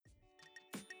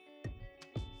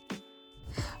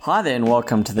Hi there and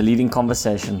welcome to the Leading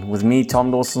Conversation with me,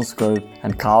 Tom Dawson-Scrope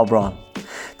and Kyle Brown.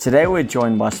 Today we're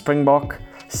joined by Springbok,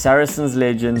 Saracens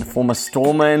legend, former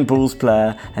Stormer and Bulls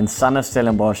player and son of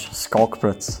Stellenbosch, Schalk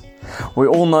Brits. We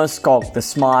all know Schalk, the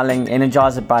smiling,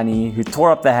 energizer bunny who tore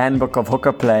up the handbook of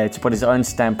hooker play to put his own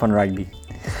stamp on rugby.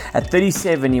 At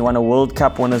 37, he won a World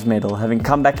Cup winners medal, having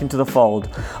come back into the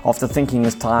fold after thinking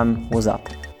his time was up.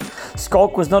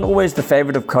 Schalk was not always the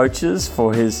favourite of coaches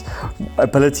for his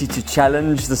ability to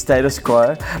challenge the status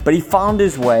quo, but he found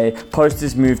his way post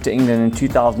his move to England in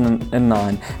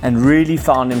 2009 and really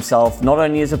found himself not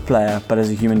only as a player but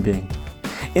as a human being.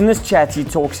 In this chat, he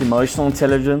talks emotional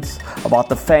intelligence, about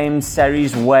the famed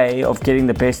Sarri's way of getting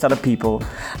the best out of people,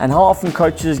 and how often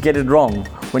coaches get it wrong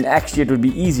when actually it would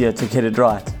be easier to get it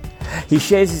right. He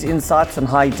shares his insights on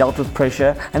how he dealt with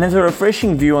pressure and has a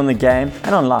refreshing view on the game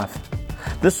and on life.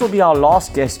 This will be our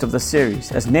last guest of the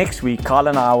series, as next week Kyle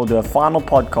and I will do a final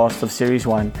podcast of Series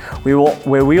 1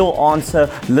 where we will answer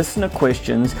listener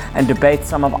questions and debate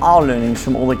some of our learnings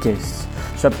from all the guests.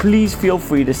 So please feel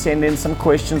free to send in some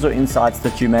questions or insights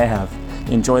that you may have.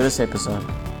 Enjoy this episode.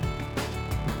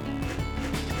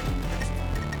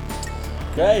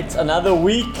 Great, another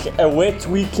week, a wet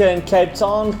week in Cape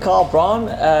Town. Kyle Brown,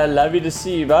 lovely to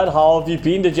see you, bud. How have you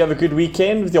been? Did you have a good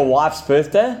weekend with your wife's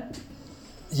birthday?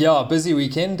 Yeah, busy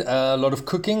weekend, a lot of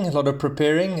cooking, a lot of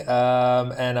preparing,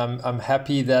 and I'm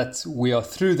happy that we are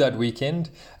through that weekend.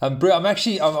 I'm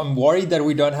worried that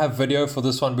we don't have video for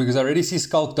this one because I already see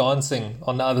Schalk dancing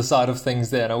on the other side of things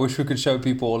there, and I wish we could show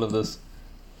people all of this.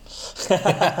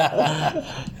 There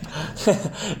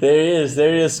he is,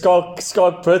 Schalk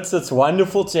Brits. It's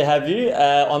wonderful to have you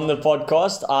on the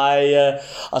podcast. I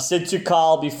said to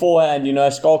Kyle beforehand,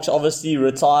 Schalk's obviously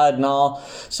retired now,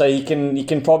 so he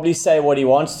can probably say what he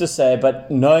wants to say,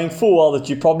 but knowing full well that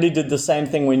you probably did the same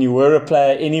thing when you were a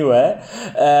player anyway.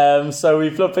 So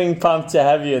we're flipping pumped to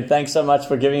have you, and thanks so much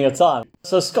for giving your time.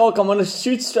 So Schalk, I'm going to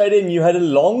shoot straight in. You had a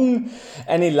long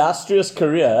and illustrious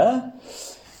career.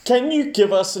 Can you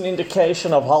give us an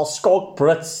indication of how Schalk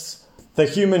Brits, the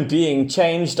human being,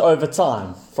 changed over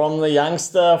time? From the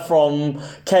youngster from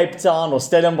Cape Town, or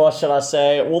Stellenbosch, shall I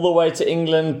say, all the way to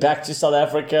England, back to South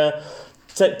Africa.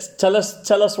 Tell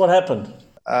us what happened.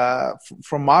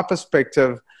 From my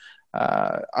perspective,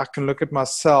 I can look at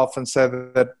myself and say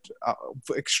that I'm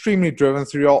extremely driven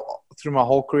through my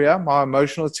whole career. My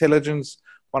emotional intelligence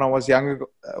when I was younger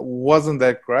wasn't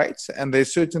that great. And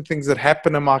there's certain things that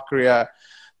happened in my career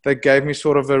that gave me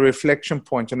sort of a reflection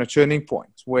point and a turning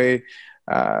point where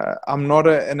I'm not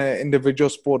in an individual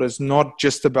sport. It's not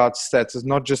just about stats. It's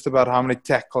not just about how many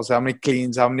tackles, how many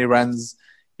cleans, how many runs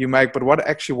you make, but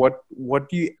what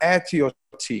do you add to your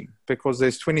team? Because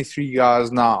there's 23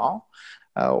 guys now,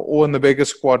 or in the bigger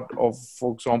squad of,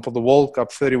 for example, the World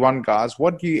Cup, 31 guys.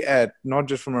 What do you add, not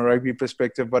just from a rugby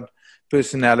perspective, but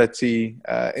personality,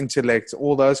 intellect,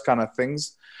 all those kind of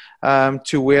things.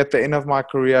 To where at the end of my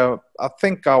career, I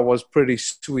think I was pretty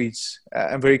sweet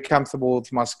and very comfortable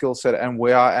with my skill set and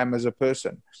where I am as a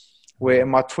person. Where in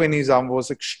my 20s, I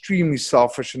was extremely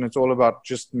selfish and it's all about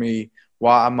just me.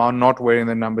 Why am I not wearing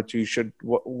the number 2?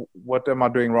 What am I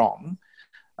doing wrong?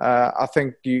 I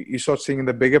think you start seeing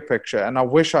the bigger picture. And I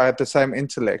wish I had the same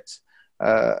intellect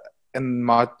in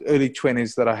my early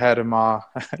 20s that I had in my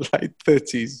late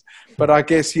 30s. But I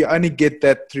guess you only get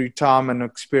that through time and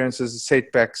experiences,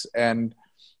 setbacks, and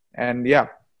yeah.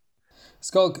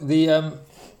 Schalk,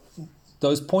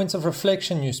 those points of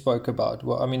reflection you spoke about,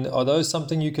 are those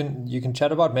something you can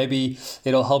chat about? Maybe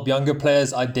it'll help younger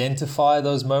players identify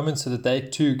those moments so that they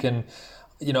too can,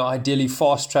 ideally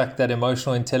fast track that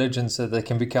emotional intelligence so they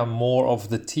can become more of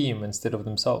the team instead of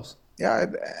themselves. Yeah,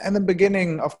 in the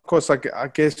beginning, of course, I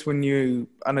guess when you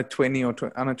under 20 or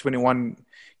under 21,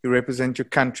 you represent your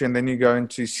country and then you go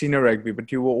into senior rugby,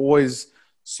 but you were always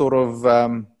sort of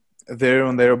there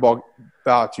and thereabout.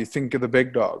 You think you're the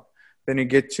big dog. Then you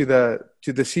get to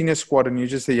the senior squad and you're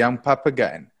just a young pup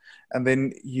again. And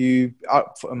then in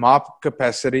my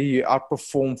capacity, you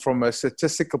outperform from a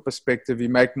statistical perspective. You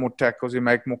make more tackles, you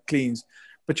make more cleans,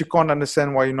 but you can't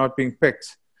understand why you're not being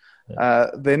picked.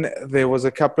 Then there was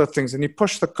a couple of things, and he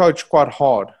pushed the coach quite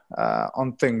hard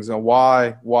on things.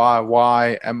 Why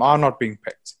am I not being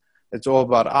picked? It's all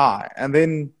about I. And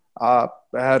then I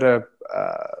had a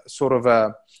sort of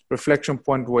a reflection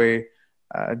point where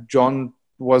John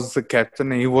was the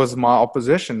captain and he was my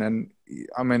opposition. And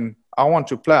I want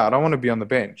to play. I don't want to be on the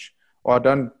bench, or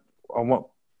I want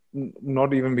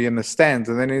not even be in the stands.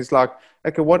 And then he's like,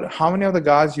 okay, how many of the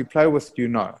guys you play with do you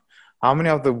know? How many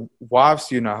of the wives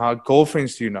do you know? How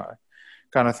girlfriends do you know?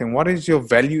 Kind of thing. What is your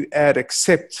value add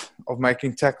except of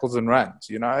making tackles and runs?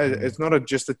 It's not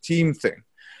just a team thing.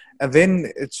 And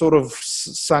then it sort of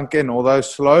sunk in, although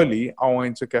slowly. I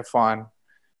went, okay, fine.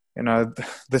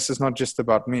 This is not just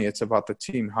about me. It's about the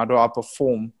team. How do I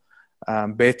perform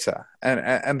better?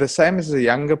 And the same as a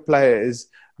younger player is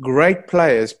great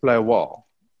players play well,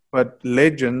 but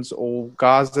legends or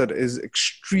guys that is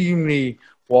extremely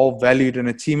well valued in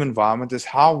a team environment is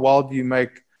how well do you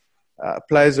make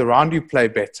players around you play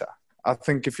better. I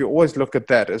think if you always look at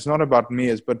that, it's not about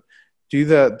me, but do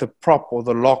the prop or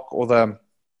the lock or the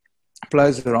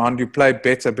players around you play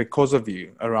better because of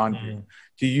you around you?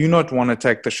 Do you not want to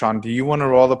take the shot? Do you want to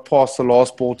rather pass the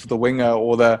last ball to the winger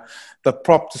or the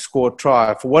prop to score a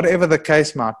try? For whatever the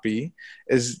case might be,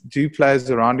 is do players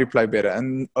around you play better?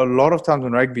 And a lot of times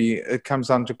in rugby, it comes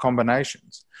down to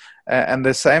combinations. And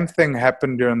the same thing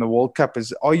happened during the World Cup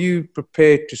is, are you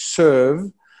prepared to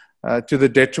serve to the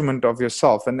detriment of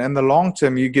yourself? And in the long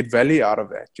term, you get value out of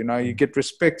that. You get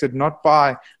respected not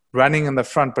by running in the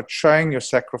front, but showing your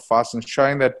sacrifice and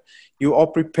showing that you are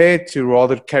prepared to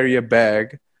rather carry a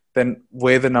bag than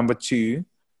wear the number 2.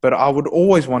 But I would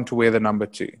always want to wear the number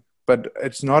 2. But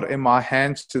it's not in my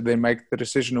hands to then make the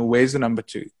decision who wears the number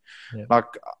 2. Yeah. Like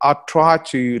I try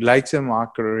to later in my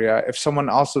career, if someone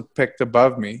else is picked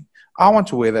above me, I want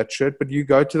to wear that shirt. But you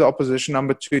go to the opposition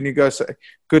number 2 and you go say,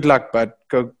 good luck, bud,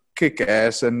 go kick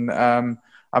ass. And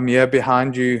I'm here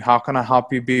behind you. How can I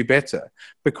help you be better?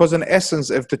 Because in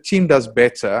essence, if the team does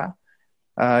better,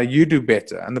 you do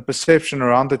better. And the perception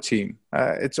around the team,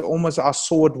 it's almost our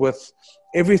sword with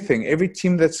everything. Every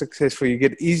team that's successful, you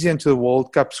get easier into the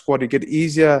World Cup squad. You get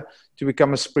easier to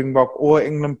become a Springbok or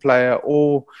England player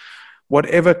or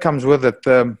whatever comes with it,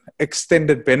 the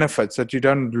extended benefits that you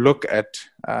don't look at,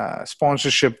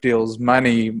 sponsorship deals,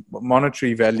 money,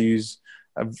 monetary values,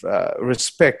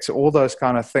 respect, all those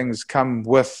kind of things come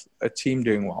with a team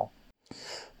doing well.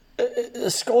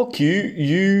 Schalk,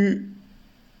 you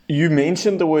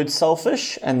mentioned the word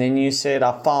selfish, and then you said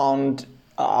I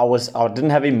didn't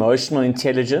have emotional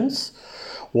intelligence.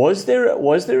 Was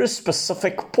there a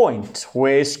specific point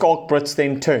where Schalk Brits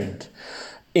then turned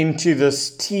into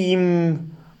this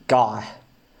team guy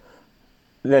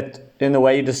that in the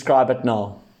way you describe it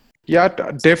now? Yeah,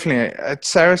 definitely. At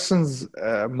Saracens,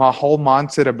 my whole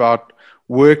mindset about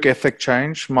work ethic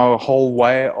changed. My whole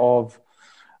way of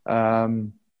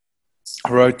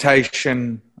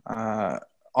rotation,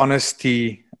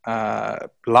 honesty,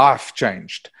 life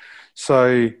changed.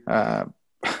 So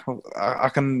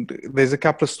there's a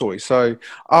couple of stories. So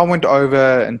I went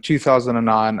over in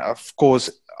 2009. Of course,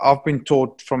 I've been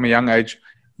taught from a young age,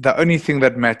 the only thing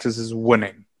that matters is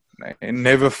winning. And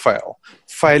never fail.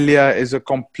 Failure is a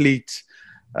complete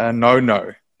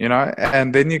no-no,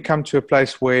 And then you come to a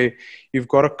place where you've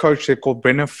got a coach there called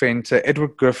Brendan Fenter.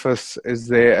 Edward Griffiths is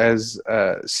there as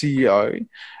CEO.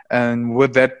 And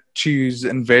with that, choose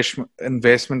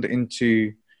investment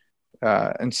into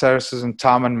in Saracens and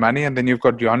time and money. And then you've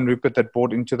got Jan Rupert that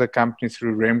bought into the company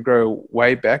through Remgro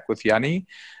way back with Yanni.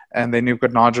 And then you've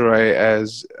got Nigel Ray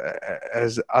as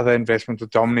other investment with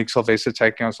Dominic Sylvester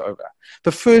taking us over.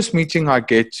 The first meeting I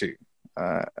get to,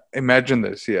 imagine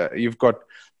this here.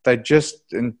 They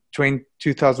just, in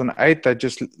 2008, they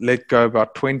just let go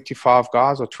about 25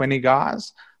 guys or 20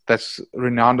 guys. That's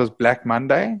renowned as Black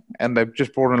Monday. And they've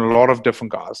just brought in a lot of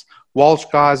different guys. Welsh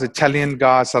guys, Italian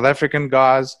guys, South African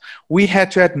guys. We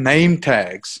had to add name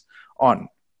tags on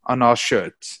our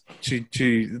shirts.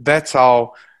 That's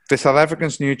how the South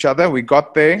Africans knew each other. We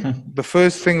got there. The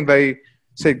first thing they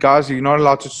said, guys, you're not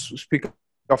allowed to speak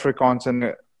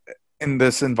Afrikaans in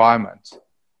this environment.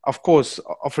 Of course,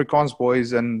 Afrikaans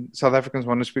boys and South Africans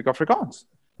want to speak Afrikaans.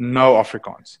 No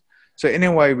Afrikaans. So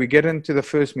anyway, we get into the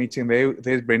first meeting.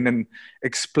 There's Brendan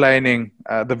explaining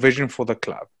the vision for the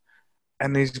club.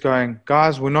 And he's going,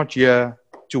 guys, we're not here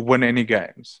to win any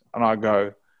games. And I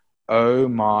go, oh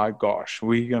my gosh,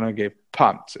 we're going to get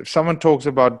pumped. If someone talks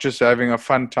about just having a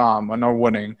fun time and not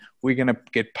winning, we're going to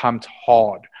get pumped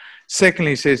hard.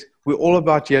 Secondly, he says, we're all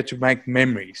about here to make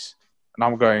memories. And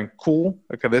I'm going, cool.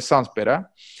 Okay, this sounds better.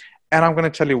 And I'm going to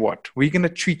tell you what, we're going to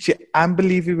treat you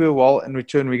unbelievably well. In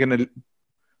return, we're going to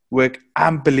work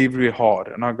unbelievably hard.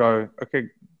 And I go,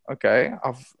 okay.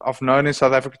 I've known in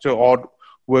South Africa to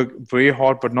work very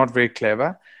hard, but not very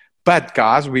clever. But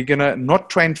guys, we're going to not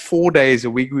train 4 days a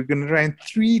week. We're going to train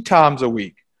 3 times a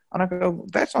week. And I go,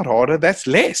 that's not harder. That's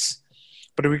less.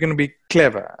 But we're going to be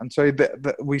clever. And so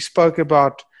we spoke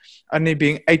about only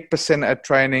being 8% at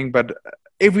training, but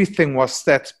everything was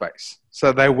stats-based.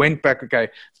 So they went back, okay,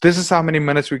 this is how many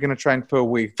minutes we're going to train per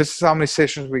week. This is how many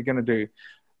sessions we're going to do.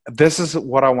 This is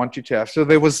what I want you to have. So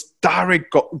there was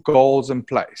direct goals in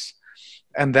place.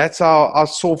 And that's how I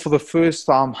saw for the first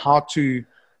time how to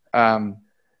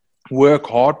work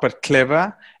hard but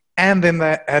clever, and then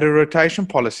they had a rotation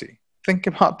policy. Think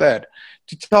about that.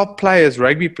 To tell players,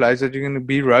 rugby players, that you're going to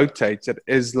be rotated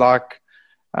is like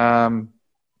telling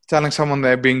someone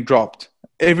they're being dropped.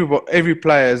 Every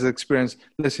player has experienced,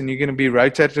 listen, you're going to be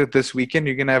rotated this weekend,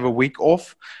 you're going to have a week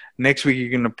off, next week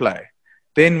you're going to play.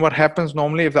 Then what happens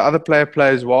normally, if the other player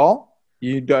plays well,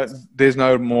 there's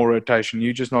no more rotation.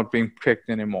 You're just not being picked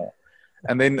anymore.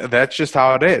 And then that's just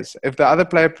how it is. If the other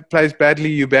player plays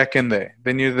badly, you're back in there.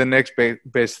 Then you're the next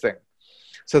best thing.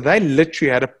 So they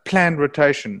literally had a planned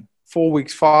rotation, 4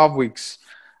 weeks, 5 weeks,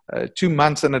 2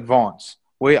 months in advance,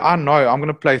 where I know I'm going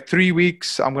to play 3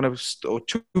 weeks, or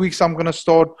 2 weeks I'm going to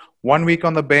start, 1 week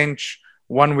on the bench,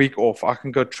 1 week off. I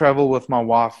can go travel with my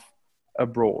wife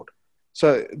abroad.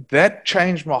 So that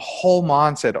changed my whole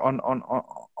mindset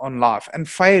on life and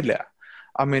failure.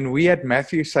 I mean, we had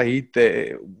Matthew Said,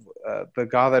 the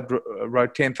guy that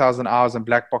wrote 10,000 Hours in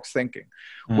Black Box Thinking,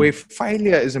 where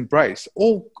failure is embraced.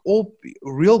 All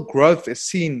real growth is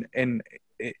seen in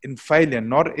failure,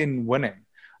 not in winning.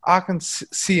 I can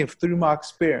see through my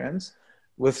experience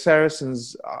with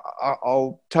Saracens.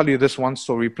 I'll tell you this one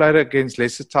story. We played against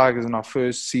Leicester Tigers in our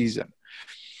first season.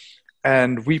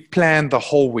 And we planned the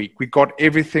whole week. We got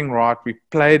everything right. We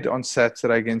played on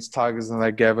Saturday against Tigers, and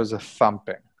they gave us a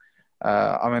thumping.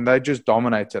 I mean, they just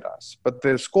dominated us. But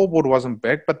the scoreboard wasn't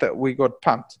big, but we got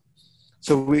pumped.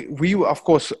 So we of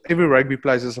course, every rugby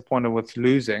player is disappointed with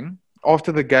losing.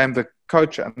 After the game, the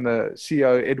coach and the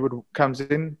CEO, Edward, comes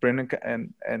in, Brendan,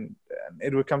 and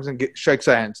Edward comes in, shakes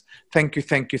our hands. Thank you,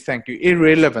 thank you, thank you.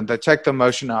 Irrelevant. They take the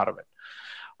emotion out of it.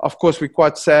 Of course, we're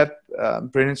quite sad.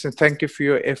 Brendan said, thank you for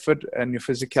your effort and your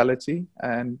physicality,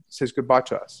 and says goodbye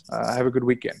to us. Have a good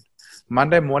weekend.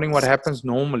 Monday morning, what happens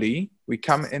normally, we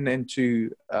come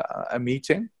into a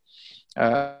meeting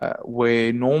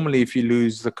where normally if you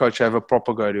lose, the coach have a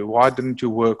proper go to. Why didn't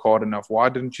you work hard enough? Why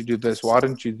didn't you do this? Why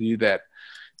didn't you do that?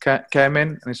 Came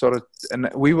in and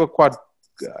we were quite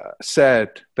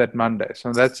sad that Monday.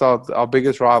 So that's our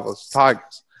biggest rivals,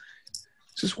 Tigers.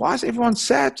 He says, why is everyone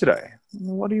sad today?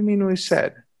 What do you mean we're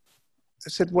sad? I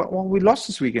said, well, we lost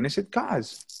this weekend. He said,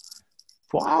 guys,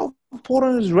 for how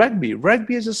important is rugby?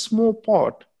 Rugby is a small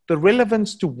part. The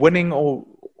relevance to winning or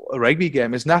a rugby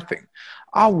game is nothing.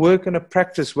 I work in a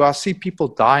practice where I see people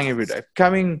dying every day.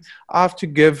 I have to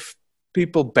give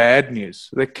people bad news.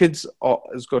 Their kids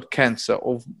has got cancer,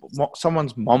 or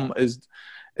someone's mom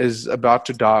is about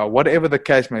to die, or whatever the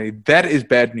case may be. That is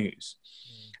bad news.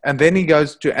 And then he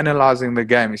goes to analyzing the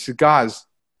game. He says, guys,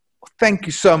 thank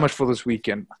you so much for this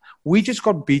weekend. We just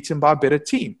got beaten by a better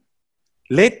team.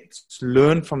 Let's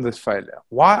learn from this failure.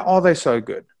 Why are they so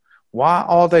good? Why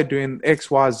are they doing X,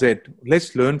 Y, Z?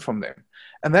 Let's learn from them.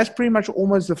 And that's pretty much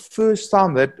almost the first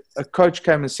time that a coach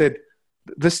came and said,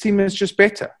 this team is just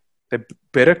better. They're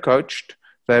better coached.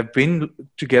 They've been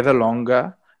together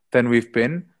longer than we've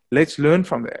been. Let's learn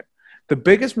from that. The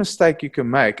biggest mistake you can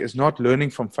make is not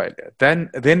learning from failure. Then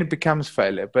it becomes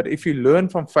failure. But if you learn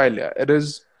from failure, it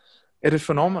is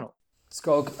phenomenal.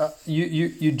 Schalk,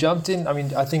 you jumped in. I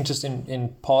mean, I think just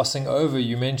in passing over,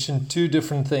 you mentioned two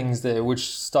different things there,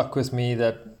 which stuck with me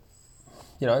that,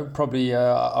 probably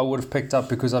I would have picked up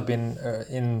because I've been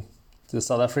in the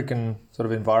South African sort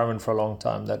of environment for a long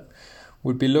time, that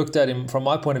would be looked at from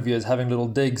my point of view as having little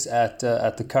digs at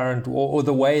the current or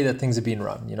the way that things have been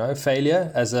run.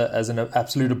 Failure as an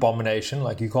absolute abomination,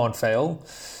 like you can't fail,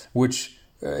 which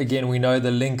again we know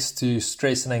the links to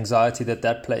stress and anxiety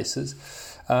that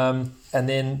places. And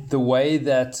then the way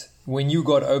that when you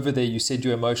got over there, you said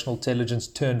your emotional intelligence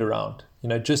turned around,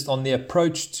 just on the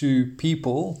approach to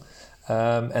people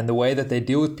and the way that they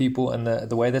deal with people and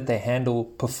the way that they handle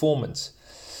performance.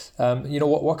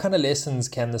 What kind of lessons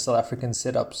can the South African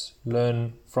setups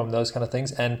learn from those kind of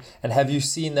things? And have you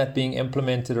seen that being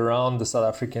implemented around the South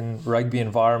African rugby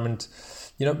environment?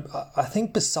 I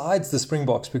think besides the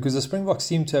Springboks, because the Springboks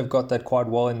seem to have got that quite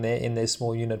well in their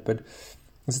small unit, but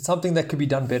is it something that could be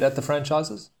done better at the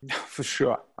franchises? For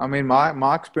sure. I mean,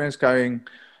 my experience coming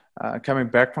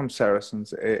back from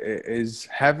Saracens is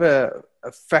have a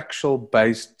factual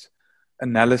based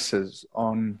analysis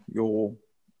on your,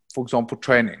 for example,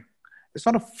 training. It's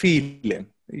not a feeling.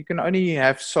 You can only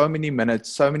have so many minutes,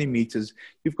 so many meters.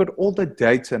 You've got all the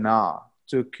data now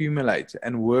to accumulate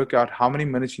and work out how many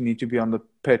minutes you need to be on the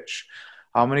pitch,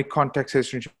 how many contact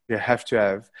sessions you have to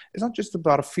have. It's not just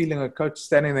about a feeling, a coach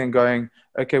standing there and going,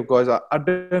 okay, guys, I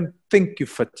don't think you're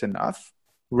fit enough.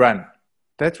 Run.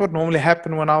 That's what normally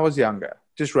happened when I was younger.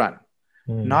 Just run.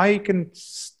 Now you can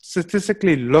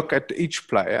statistically look at each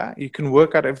player. You can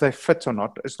work out if they fit or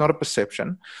not. It's not a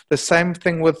perception. The same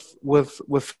thing with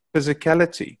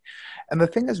physicality. And the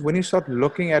thing is, when you start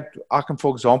looking at, I can,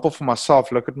 for example, for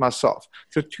myself, look at myself.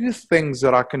 So two things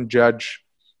that I can judge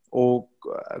or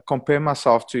compare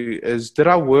myself to is, did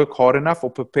I work hard enough or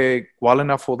prepare well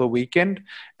enough for the weekend?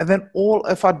 And then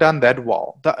if I've done that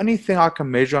well, the only thing I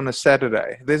can measure on a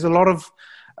Saturday, there's a lot of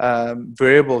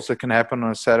variables that can happen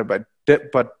on a Saturday,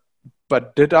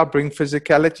 but did I bring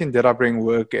physicality and did I bring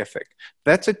work ethic?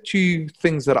 That's the two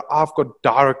things that I've got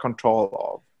direct control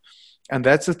of. And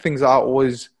that's the things I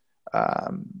always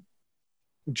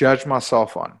judge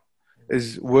myself on,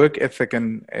 is work ethic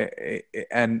and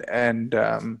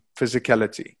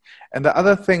physicality. And the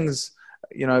other things,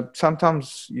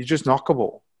 sometimes you just knock a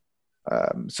ball.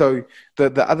 So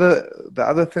the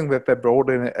other thing that they brought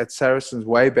in at Saracens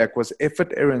way back was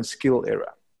effort error and skill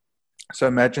error. So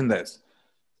imagine this.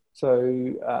 So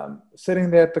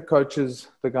sitting there at the coaches,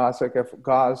 the guys say, okay,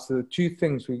 guys, the two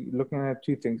things, we're looking at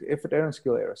two things, effort error and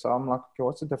skill error. So I'm like, okay,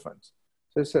 what's the difference?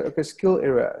 So they say, okay, skill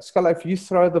error. Schalk, if you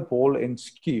throw the ball in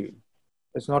skew,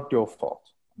 it's not your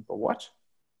fault. But what?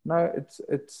 No,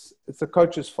 it's the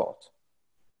coach's fault.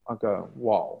 I go,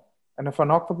 wow. And if I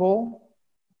knock the ball,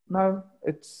 no,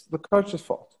 it's the coach's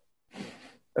fault.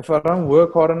 If I don't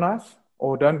work hard enough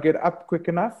or don't get up quick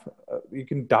enough, you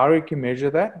can directly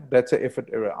measure that. That's an effort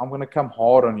error. I'm going to come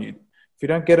hard on you. If you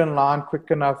don't get in line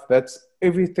quick enough,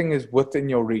 everything is within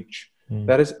your reach.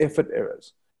 That is effort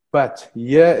errors. But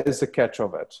here is the catch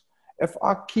of it. If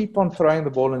I keep on throwing the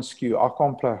ball in skew, I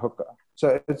can't play hooker.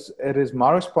 So it is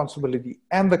my responsibility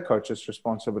and the coach's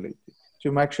responsibility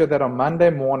to make sure that on Monday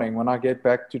morning when I get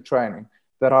back to training,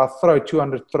 that I throw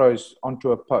 200 throws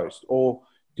onto a post or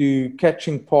do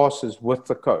catching passes with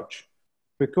the coach.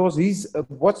 Because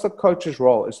what's the coach's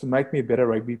role is to make me a better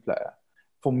rugby player.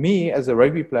 For me as a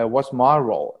rugby player, what's my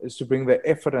role is to bring the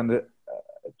effort and the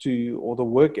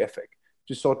work ethic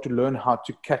to start to learn how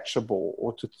to catch a ball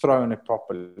or to throw in it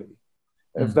properly.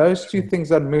 If those two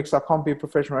things are mixed, I can't be a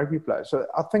professional rugby player. So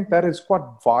I think that is quite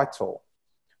vital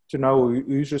to know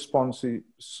whose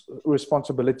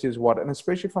responsibility is what. And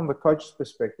especially from the coach's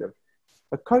perspective,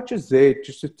 the coach is there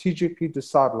to strategically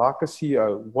decide, like a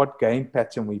CEO, what game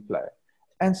pattern we play.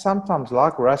 And sometimes,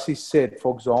 like Rassie said,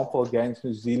 for example, against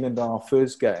New Zealand on our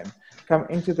first game, come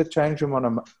into the change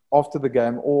room after the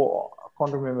game, or I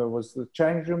can't remember, was the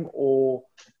change room or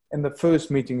in the first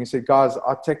meeting, he said, guys,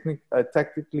 I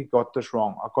tactically got this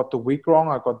wrong. I got the week wrong.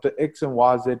 I got the X and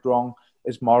Y, Z wrong.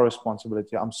 It's my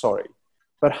responsibility. I'm sorry.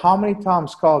 But how many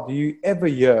times, Carl, do you ever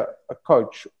hear a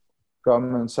coach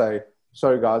come and say,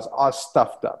 sorry, guys, I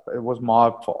stuffed up. It was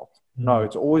my fault. No,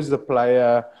 it's always the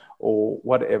player or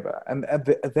whatever. And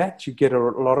that you get a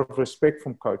lot of respect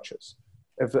from coaches.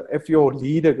 If your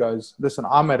leader goes, listen,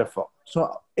 I made a fault.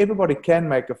 So everybody can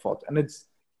make a fault. And it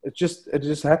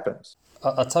just happens.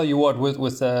 I'll tell you what,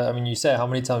 you say how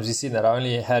many times you've seen that. I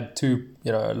only had two,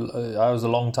 I was a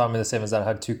long time in the Sevens and I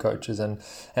had two coaches. And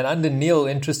under Neil,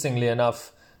 interestingly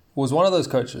enough, was one of those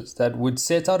coaches that would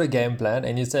set out a game plan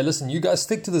and you'd say, listen, you guys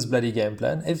stick to this bloody game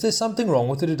plan. If there's something wrong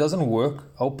with it, it doesn't work,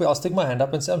 I'll stick my hand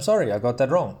up and say, I'm sorry, I got that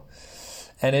wrong.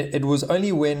 And it was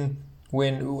only when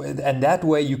and that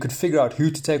way you could figure out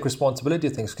who to take responsibility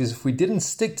of things. Because if we didn't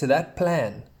stick to that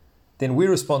plan, then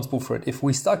we're responsible for it. If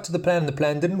we stuck to the plan and the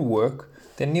plan didn't work,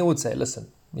 then Neil would say,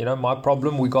 listen, my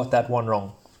problem, we got that one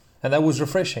wrong. And that was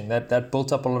refreshing. That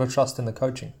built up a lot of trust in the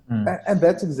coaching. And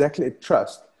that's exactly it,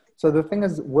 trust. So the thing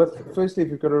is, firstly, if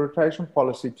you've got a rotation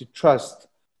policy to trust,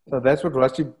 so that's what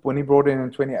Rusty, when he brought in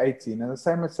 2018, and the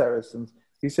same with Saracens,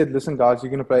 he said, listen, guys, you're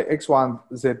going to play X, Y, and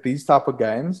Z, these type of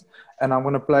games, and I'm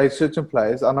going to play certain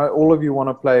players. I know all of you want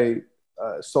to play,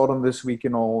 start on this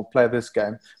weekend or play this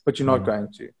game, but you're not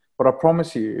going to. But I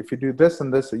promise you, if you do this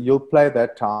and this, you'll play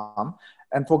that time.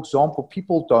 And for example,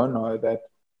 people don't know that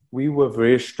we were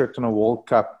very strict on a World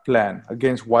Cup plan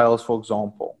against Wales, for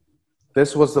example.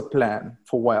 This was the plan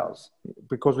for Wales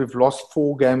because we've lost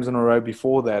 4 games in a row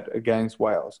before that against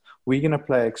Wales. We're going to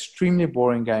play extremely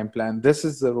boring game plan. This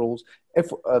is the rules.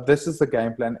 This is the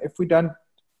game plan. If we don't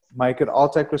make it, I'll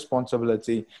take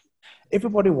responsibility.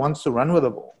 Everybody wants to run with the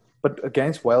ball. But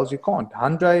against Wales, you can't.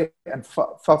 Andre and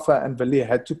Fafa and Villiers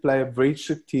had to play a very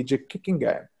strategic kicking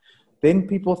game. Then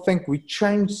people think we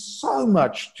changed so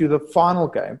much to the final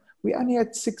game. We only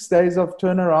had 6 days of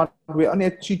turnaround. We only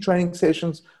had 2 training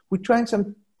sessions. We changed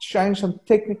some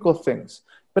technical things.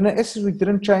 But in essence, we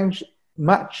didn't change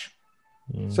much.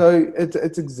 So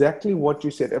it's exactly what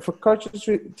you said. If a coach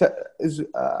is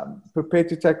prepared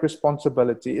to take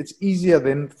responsibility, it's easier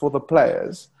then for the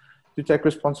players to take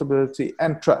responsibility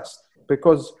and trust.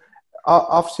 Because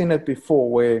I've seen it before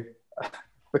where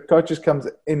the coaches comes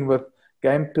in with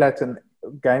game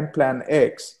plan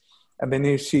X, and then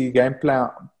you see game plan.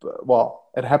 Well,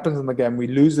 it happens in the game. We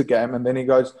lose the game, and then he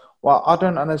goes, "Well, I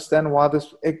don't understand why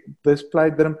this play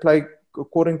didn't play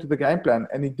according to the game plan,"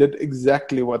 and he did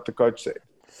exactly what the coach said.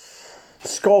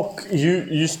 Schalk,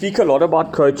 you speak a lot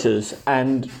about coaches,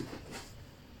 and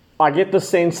I get the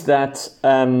sense that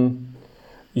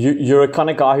you're a kind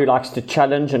of guy who likes to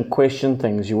challenge and question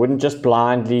things. You wouldn't just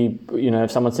blindly,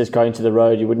 if someone says go into the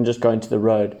road, you wouldn't just go into the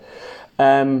road.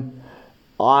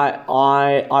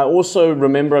 I also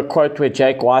remember a quote where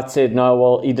Jake White said, no,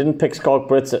 well, he didn't pick Schalk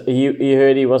Brits. He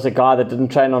heard he was a guy that didn't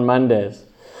train on Mondays.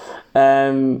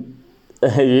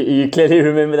 You clearly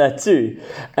remember that too.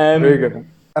 Very good.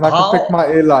 And I can pick my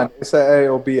airline, SAA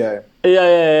or BA.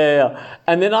 Yeah.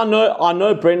 And then I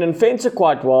know Brendan Fencer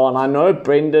quite well, and I know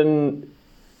Brendan,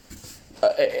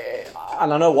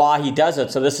 and I know why he does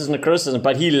it, so this isn't a criticism,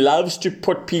 but he loves to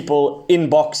put people in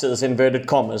boxes, inverted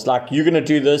commas, like you're going to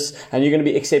do this and you're going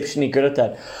to be exceptionally good at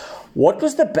that. What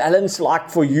was the balance like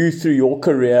for you through your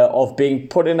career of being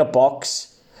put in a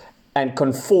box and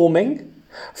conforming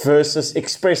versus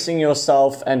expressing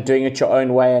yourself and doing it your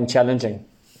own way and challenging?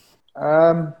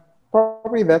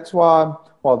 Probably that's why.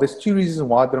 Well, there's two reasons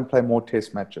why I didn't play more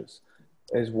test matches.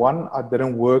 Is one, I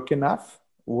didn't work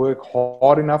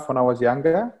hard enough when I was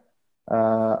younger.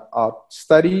 I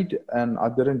studied and I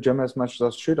didn't gym as much as I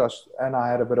should, and I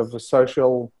had a bit of a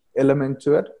social element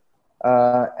to it.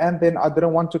 And then I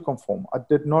didn't want to conform. I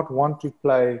did not want to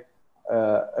play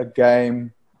a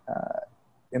game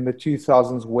in the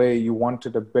 2000s where you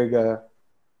wanted a bigger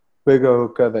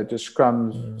hooker that just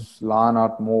scrums, line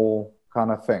out more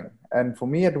kind of thing. And for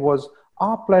me, it was,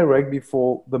 I play rugby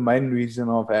for the main reason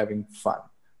of having fun.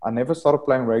 I never started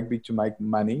playing rugby to make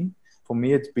money. For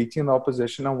me, it's beating the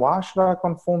opposition. And why should I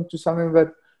conform to something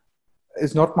that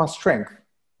is not my strength?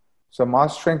 So my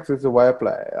strength is the way I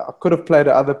play. I could have played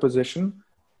the other position,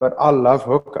 but I love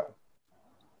hooker.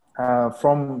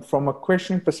 From a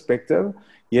questioning perspective,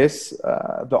 yes,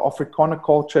 the Afrikaner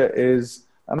culture is,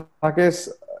 and I guess,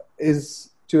 is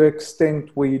to an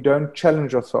extent where you don't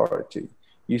challenge authority.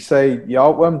 You say, ja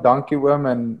oom, dankie oom,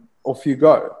 and off you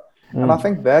go. And I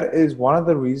think that is one of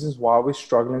the reasons why we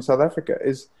struggle in South Africa,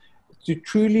 is to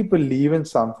truly believe in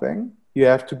something, you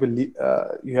have to believe,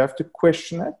 you have to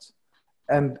question it.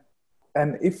 And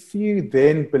if you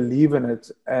then believe in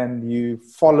it and you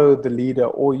follow the leader,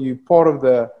 or you part of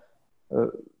the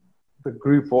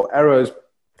group or arrows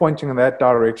pointing in that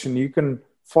direction, you can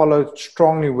follow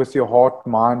strongly with your heart,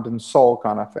 mind, and soul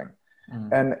kind of thing.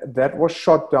 And that was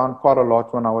shot down quite a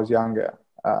lot when I was younger.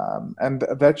 And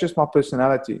that's just my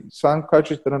personality. Some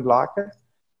coaches didn't like it.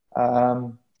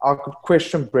 I could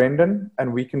question Brendan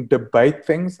and we can debate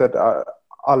things that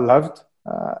I loved.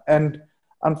 And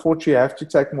unfortunately, I have to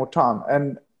take more time.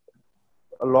 And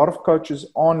a lot of coaches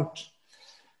aren't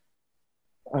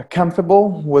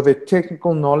comfortable with their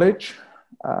technical knowledge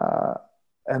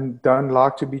and don't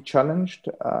like to be challenged.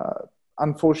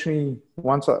 Unfortunately,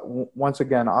 once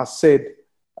again, I said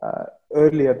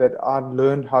earlier that I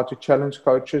learned how to challenge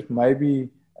coaches. Maybe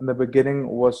in the beginning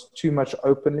was too much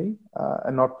openly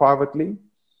and not privately,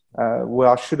 where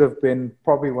I should have been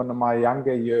probably one of my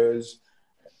younger years,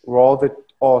 rather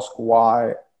ask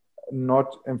why,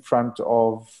 not in front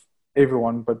of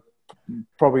everyone, but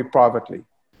probably privately,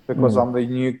 because I'm the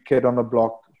new kid on the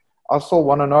block. I still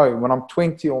want to know when I'm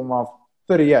 20 or I'm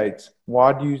 38,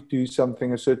 why do you do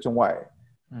something a certain way?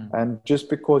 And just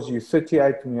because you're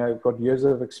 38 and you've got years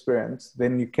of experience,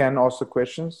 then you can ask the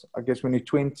questions. I guess when you're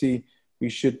 20, you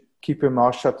should keep your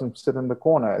mouth shut and sit in the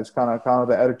corner. It's kind of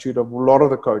the attitude of a lot of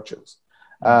the coaches.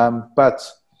 But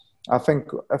I think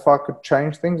if I could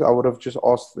change things, I would have just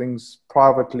asked things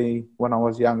privately when I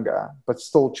was younger, but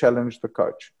still challenged the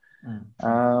coach.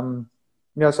 So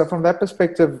from that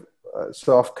perspective,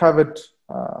 so I've covered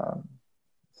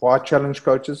why I challenge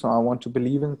coaches. So I want to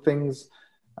believe in things.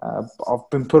 I've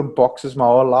been put in boxes my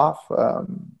whole life.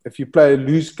 If you play a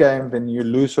loose game, then you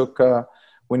lose hooker.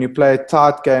 When you play a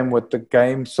tight game with the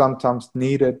game sometimes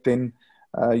needed, then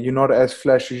you're not as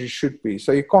flash as you should be.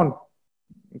 So you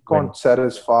can't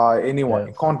satisfy anyone.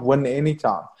 You can't win any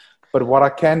time. But what I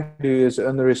can do is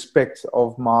earn the respect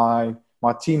of my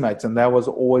teammates, and that was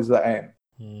always the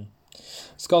aim.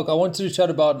 Schalk, I wanted to chat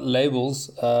about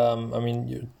labels.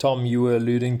 Tom, you were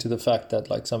alluding to the fact that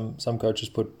like some coaches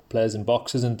put players in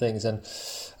boxes and things, and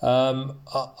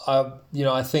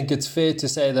I think it's fair to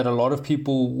say that a lot of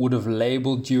people would have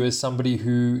labeled you as somebody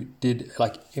who did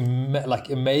like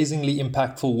amazingly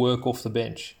impactful work off the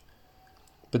bench.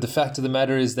 But the fact of the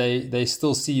matter is they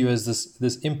still see you as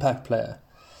this impact player.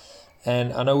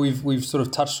 And I know we've sort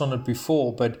of touched on it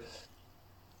before, but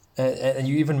and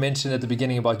you even mentioned at the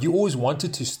beginning about you always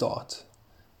wanted to start.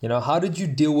 You know, how did you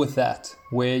deal with that,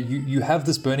 where you have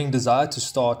this burning desire to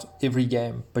start every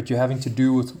game, but you're having to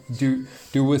do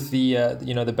with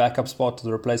the the backup spot,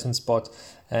 the replacement spot,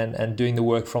 and doing the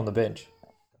work from the bench?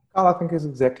 Carl, I think is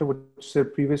exactly what you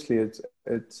said previously.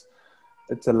 It's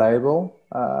a label.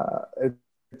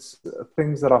 It's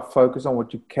things that are focused on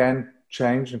what you can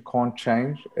change and can't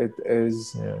change. It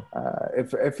is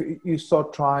if you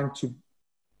start trying to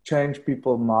change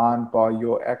people's mind by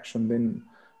your action, then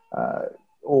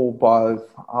or by,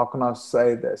 how can I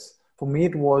say this? For me,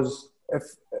 it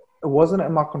wasn't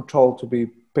in my control to be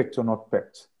picked or not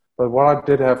picked. But what I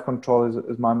did have control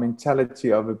is my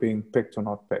mentality over being picked or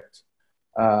not picked.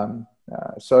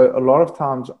 So a lot of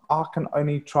times I can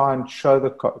only try and show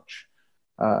the coach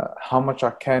how much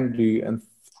I can do in,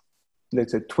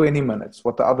 let's say, 20 minutes,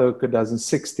 what the other coach does in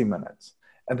 60 minutes.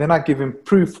 And then I give him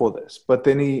proof for this. But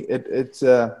then it's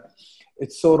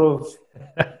sort of,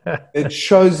 it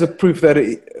shows the proof that,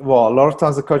 a lot of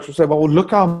times the coach will say, well,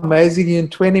 look how amazing you in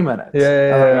 20 minutes.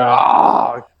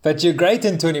 But you're great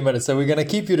in 20 minutes, so we're going to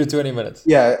keep you to 20 minutes.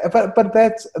 Yeah, but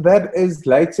that is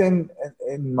later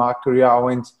in my career,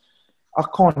 I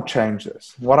can't change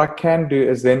this. What I can do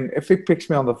is then, if he picks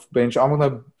me on the bench, I'm going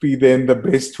to be then the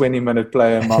best 20-minute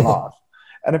player in my life.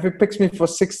 And if he picks me for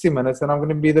 60 minutes, then I'm going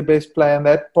to be the best player in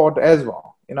that pod as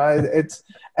well. You know, it's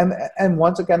and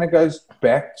once again, it goes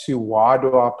back to, why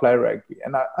do I play rugby?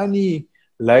 And I only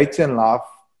later in life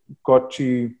got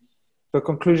to the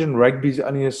conclusion rugby is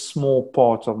only a small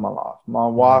part of my life. My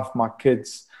wife, my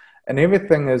kids, and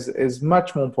everything is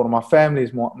much more important. My family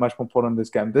is much more important in this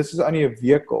game. This is only a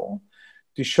vehicle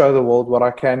to show the world what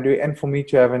I can do and for me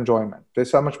to have enjoyment.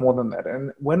 There's so much more than that.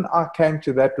 And when I came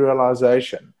to that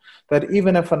realization that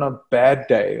even if on a bad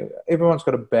day, everyone's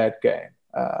got a bad game,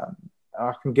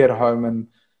 I can get home and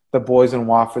the boys and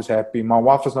wife is happy. My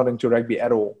wife is not into rugby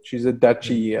at all. She's a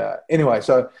Dutchie. Anyway,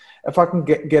 so if I can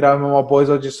get home and my boys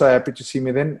are just so happy to see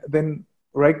me, then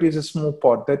rugby is a small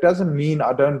part. That doesn't mean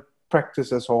I don't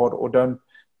practice as hard or don't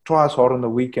try as hard on the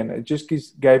weekend. It just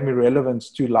gave me relevance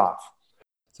to life.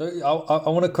 So I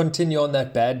want to continue on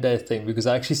that bad day thing, because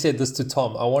I actually said this to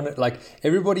Tom. I want to,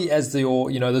 everybody as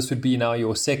this would be now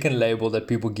your second label that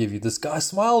people give you. This guy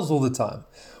smiles all the time.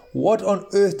 What on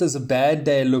earth does a bad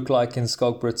day look like in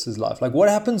Schalk Brits' life? Like, what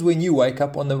happens when you wake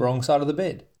up on the wrong side of the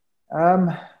bed?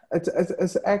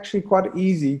 It's actually quite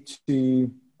easy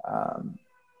to,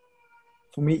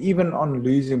 for me, even on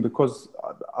losing, because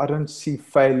I don't see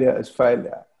failure as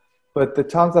failure. But the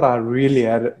times that I really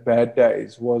had bad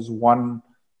days was one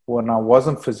when I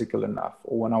wasn't physical enough,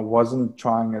 or when I wasn't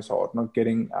trying as hard, not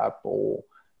getting up, or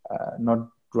not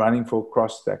running for a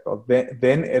cross stack. Or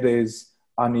then it is,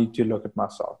 I need to look at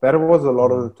myself. That was a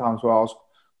lot of the times where I was,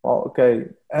 well, okay.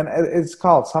 And it's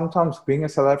Carl, sometimes being a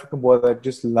South African boy that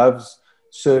just loves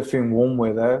surfing warm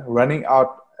weather, running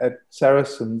out at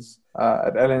Saracens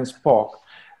at Allianz Park,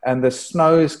 and the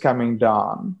snow is coming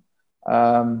down,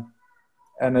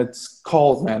 and it's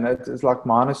cold, man. It's like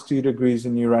 -2 degrees,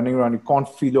 and you're running around. You can't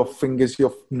feel your fingers.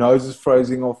 Your nose is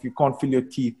freezing off. You can't feel your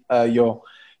teeth,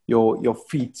 your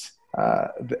feet.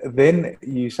 Then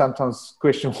you sometimes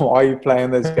question, why are you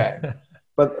playing this game?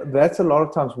 But that's a lot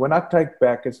of times when I take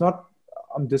back, it's not,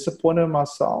 I'm disappointed in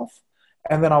myself,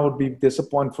 and then I would be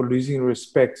disappointed for losing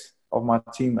respect of my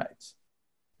teammates.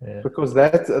 Yeah. Because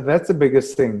that's the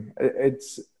biggest thing.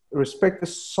 It's respect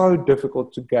is so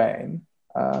difficult to gain,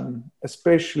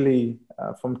 especially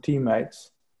from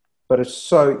teammates, but it's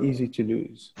so easy to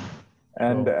lose.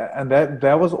 And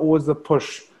that was always the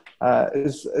push.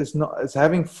 Is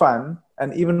having fun,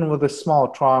 and even with a smile,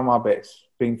 trying my best,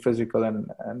 being physical,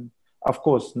 and of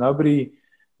course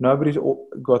nobody's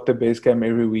got the best game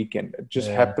every weekend. It just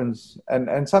happens,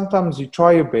 and sometimes you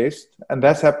try your best, and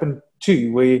that's happened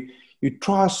too, where you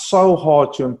try so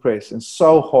hard to impress, and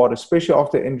so hard, especially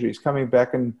after injuries, coming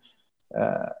back, and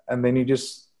then you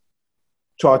just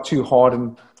try too hard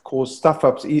and cause stuff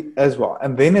ups as well.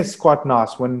 And then it's quite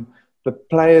nice when the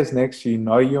players next to you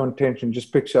know your intention,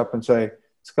 just picks you up and say,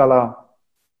 Scala,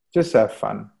 just have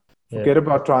fun. Forget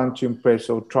about trying to impress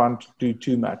or trying to do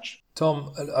too much.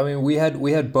 Tom, I mean, we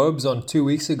had Bobes on 2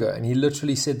 weeks ago, and he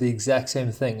literally said the exact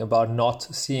same thing about not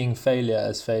seeing failure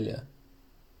as failure.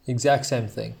 Exact same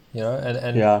thing, you know?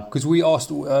 And because we asked,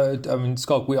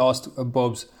 Schalk, we asked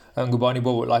Bobes, Ngubani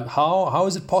Bobo, like, how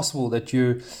is it possible that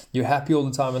you're happy all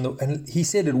the time? And he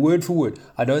said it word for word,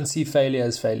 I don't see failure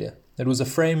as failure. It was a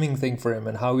framing thing for him,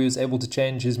 and how he was able to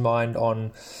change his mind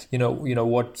on, you know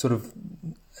what sort of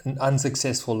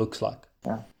unsuccessful looks like.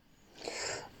 Yeah.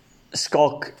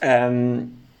 Schalk,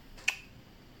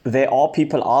 there are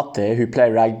people out there who play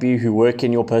rugby, who work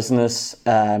in your business,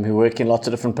 who work in lots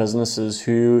of different businesses,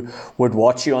 who would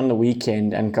watch you on the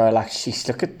weekend and go like, "Sheesh,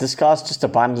 look at this guy's just a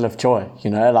bundle of joy,"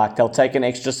 like they'll take an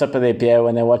extra sip of their beer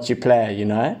when they watch you play,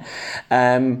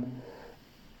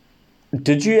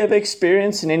 Did you ever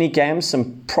experience in any games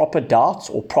some proper doubts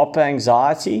or proper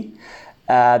anxiety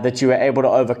that you were able to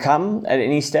overcome at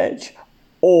any stage?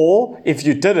 Or if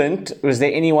you didn't, was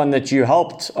there anyone that you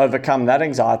helped overcome that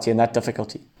anxiety and that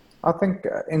difficulty? I think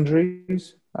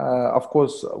injuries. Of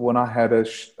course, when I had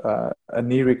a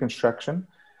knee reconstruction,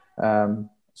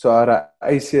 so I had a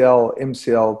ACL,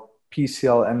 MCL,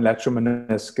 PCL, and lateral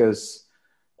meniscus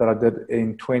that I did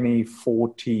in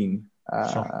 2014,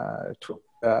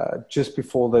 just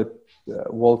before the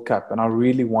World Cup. And I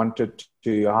really wanted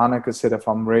to. Hanneke said, if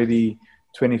I'm ready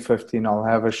 2015, I'll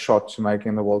have a shot to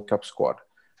making the World Cup squad.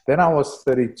 Then I was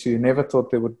 32. Never thought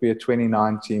there would be a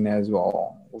 2019 as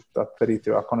well.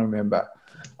 33, I can't remember.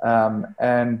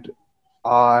 And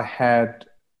I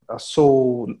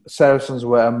saw Saracens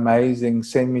were amazing.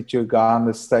 Sent me to a guy in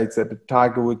the States at the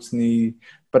Tiger Woods knee.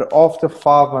 But after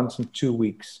 5 months and 2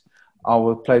 weeks,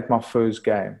 I played my first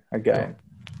game again.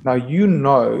 Now,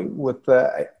 with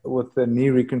the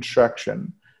knee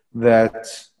reconstruction that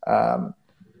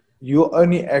you'll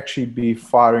only actually be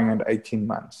firing at 18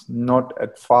 months, not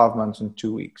at 5 months and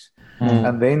 2 weeks.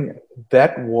 And then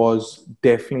that was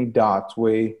definitely doubt,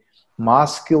 where my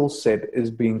skill set is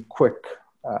being quick,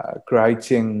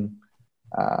 creating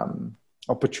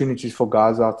opportunities for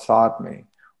guys outside me,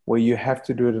 where you have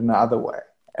to do it another way.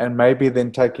 And maybe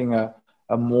then taking a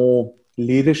more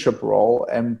leadership role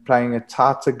and playing a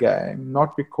tighter game,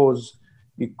 not because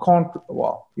you can't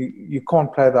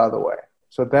play the other way.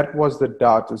 So that was the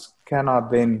doubt, is can I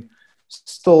then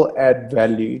still add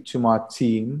value to my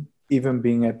team, even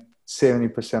being at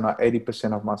 70% or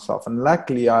 80% of myself? And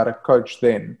luckily, I had a coach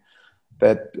then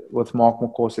that, with Mark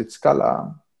McCaw, said,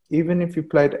 Scala, even if you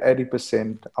played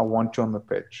 80%, I want you on the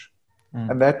pitch.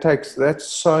 And that's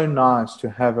so nice to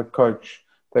have a coach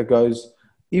that goes,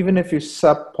 even if you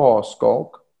subpar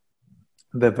Schalk,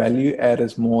 the value add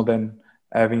is more than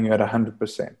having you at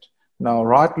 100%. Now,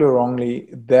 rightly or wrongly,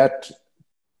 that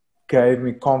gave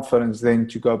me confidence then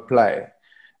to go play.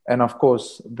 And of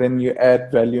course, then you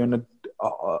add value in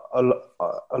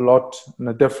a lot in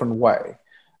a different way.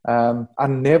 I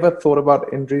never thought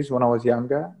about injuries when I was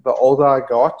younger. The older I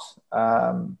got,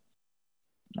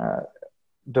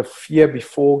 the fear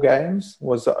before games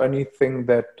was the only thing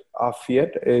that I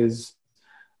feared.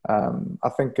 I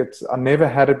think I never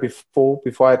had it before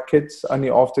I had kids. Only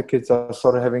after kids I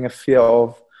started having a fear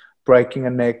of breaking a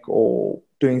neck or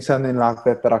doing something like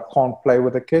that I can't play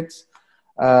with the kids.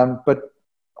 But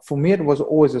for me, it was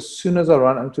always, as soon as I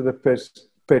run into the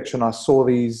pitch and I saw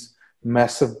these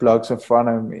massive blokes in front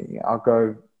of me, I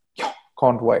go,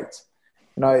 can't wait.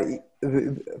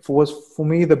 For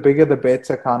me, the bigger the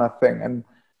better kind of thing. And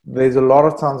there's a lot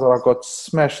of times that I got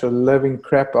smashed the living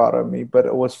crap out of me, but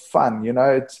it was fun.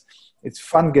 It's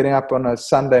fun getting up on a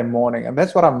Sunday morning, and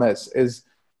that's what I miss, is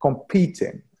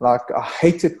competing. Like, I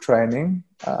hated training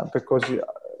because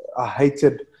I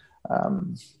hated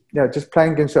just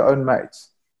playing against your own mates.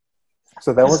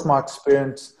 So that was my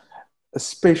experience,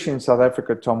 especially in South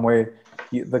Africa, Tom, where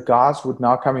the guys would,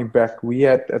 now coming back, we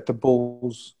had at the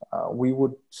Bulls, we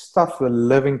would stuff the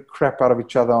living crap out of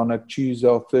each other on a Tuesday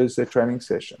or Thursday training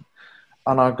session.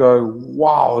 And I go,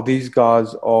 wow, these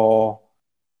guys are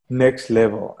next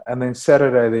level. And then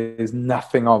Saturday, there's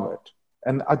nothing of it.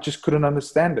 And I just couldn't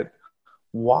understand it.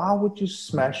 Why would you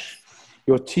smash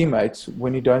your teammates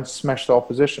when you don't smash the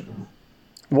opposition?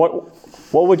 What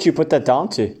would you put that down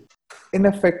to?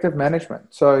 Ineffective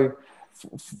management. So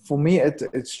for me,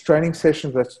 it's training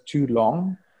sessions that's too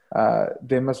long.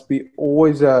 There must be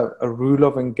always a rule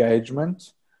of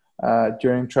engagement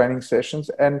during training sessions.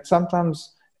 And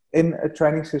sometimes in a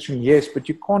training session, yes, but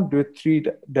you can't do it 3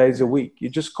 days a week. You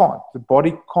just can't. The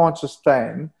body can't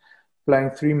sustain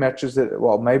playing 3 matches.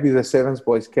 Maybe the sevens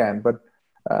boys can, but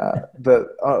the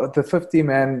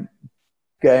 50-man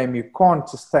game, you can't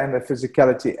sustain the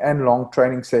physicality and long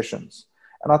training sessions.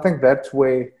 And I think that's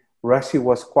where Rassie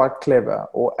was quite clever,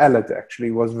 or Aled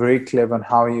actually was very clever in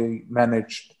how he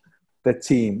managed the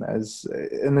team.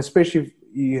 And especially if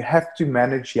you have to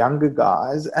manage younger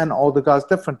guys and older guys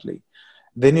differently.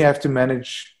 Then you have to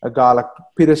manage a guy like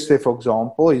Peter Steff, for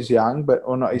example. He's young,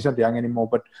 he's not young anymore,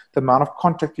 but the amount of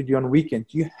contact you do on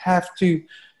weekends, you have to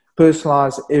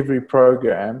personalize every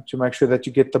program to make sure that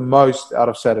you get the most out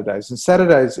of Saturdays. And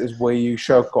Saturdays is where you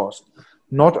showcase,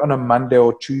 not on a Monday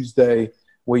or Tuesday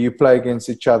where you play against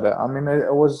each other. I mean,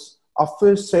 it was our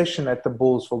first session at the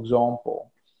Bulls, for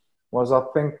example, was, I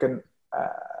think,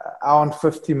 hour and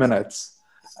 50 minutes.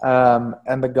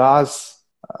 And the guys,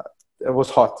 it was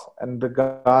hot. And the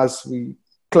guys,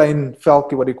 Klein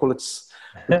Velkie, what do you call it?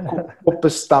 Upper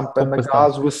stump, and the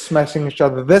guys were smashing each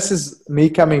other. This is me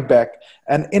coming back.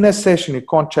 And in a session, you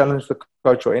can't challenge the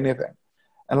coach or anything.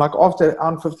 And like after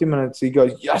 50 minutes, he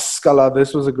goes, "Yes, Scala,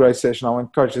 this was a great session." I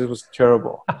went, "Coach, this was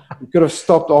terrible. We could have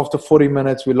stopped after 40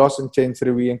 minutes. We lost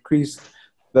intensity. We increased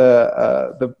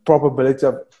the probability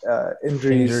of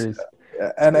injuries."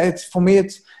 And for me,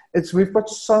 we've got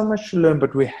so much to learn,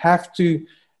 but we have to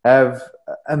have,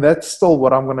 and that's still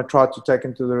what I'm going to try to take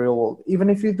into the real world. Even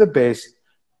if you're the best,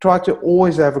 try to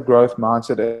always have a growth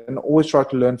mindset and always try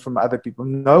to learn from other people.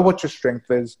 Know what your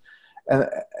strength is.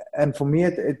 And for me,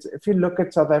 if you look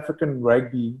at South African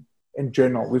rugby in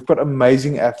general, we've got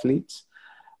amazing athletes.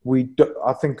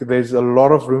 I think there's a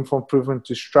lot of room for improvement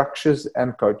to structures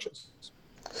and coaches.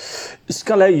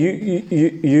 Scala,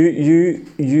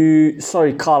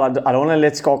 sorry, Carl, I don't want to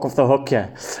let Schalk off the hook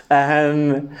here.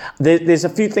 There's a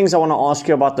few things I want to ask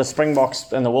you about the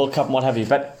Springboks and the World Cup and what have you,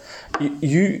 but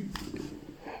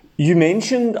you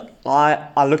mentioned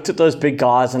I looked at those big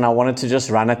guys and I wanted to just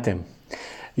run at them.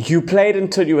 You played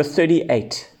until you were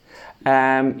 38.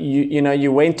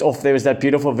 You went off. There was that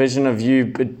beautiful vision of you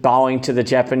bowing to the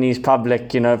Japanese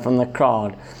public, from the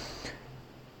crowd.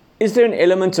 Is there an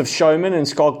element of showman in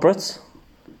Schalk Brits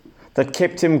that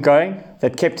kept him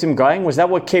going? Was that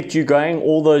what kept you going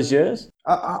all those years?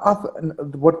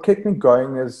 What kept me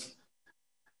going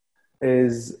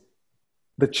is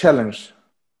the challenge.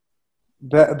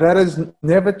 That is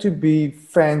never to be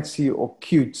fancy or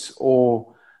cute or.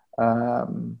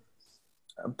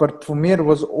 But for me, it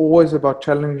was always about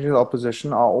challenging the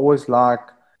opposition. I always for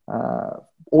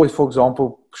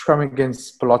example, scrumming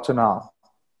against Pelota now.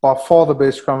 By far the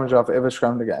best scrummager I've ever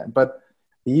scrummed again. But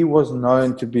he was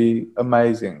known to be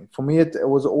amazing. For me, it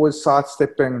was always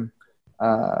sidestepping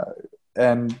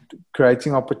and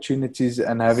creating opportunities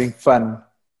and having fun.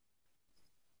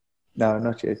 No,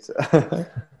 not yet.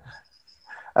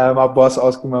 My boss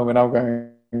asked me when I'm going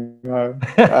home.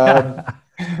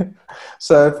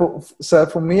 So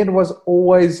for me, it was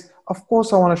always, of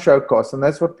course, I want to show cost, and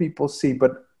that's what people see.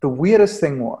 But the weirdest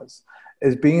thing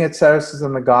is being at Saracens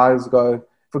and the guys go,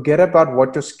 forget about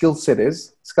what your skill set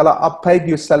is. Scala, I paid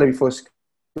you salary for a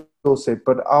skill set,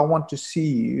 but I want to see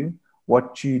you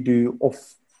what you do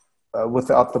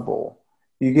without the ball.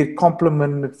 You get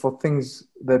complimented for things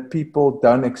that people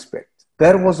don't expect.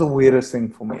 That was the weirdest thing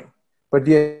for me. But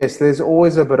yes, there's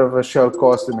always a bit of a show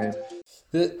cost to me.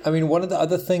 One of the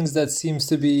other things that seems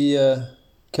to be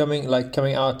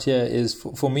coming out here is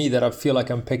for me that I feel like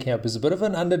I'm picking up is a bit of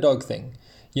an underdog thing.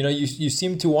 You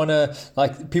seem to want to,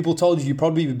 like, people told you you'd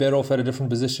probably be better off at a different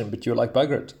position, but you're like,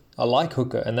 bugger it, I like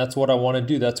hooker, and that's what I want to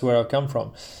do. That's where I've come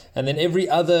from. And then every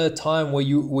other time where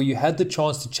you had the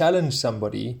chance to challenge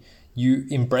somebody, you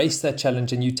embrace that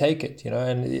challenge and you take it.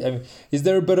 And is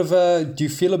there do you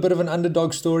feel a bit of an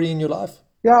underdog story in your life?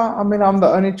 Yeah, I'm the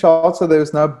only child, so there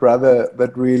was no brother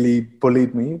that really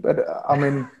bullied me. But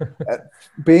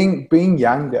being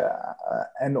younger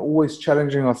and always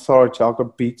challenging authority, I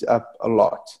got beat up a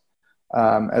lot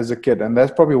as a kid. And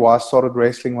that's probably why I started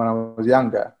wrestling when I was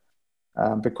younger,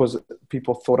 because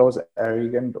people thought I was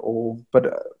arrogant.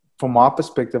 But from my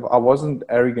perspective, I wasn't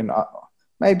arrogant.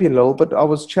 Maybe a little, but I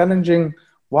was challenging.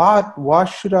 Why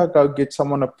should I go get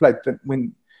someone a plate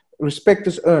when respect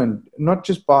is earned, not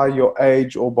just by your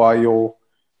age or by who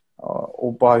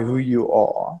you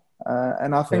are.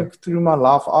 And I think through my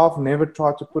life, I've never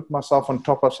tried to put myself on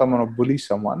top of someone or bully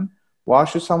someone. Why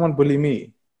should someone bully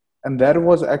me? And that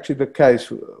was actually the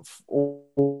case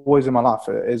always in my life.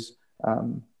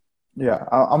 I'm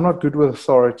not good with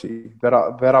authority. That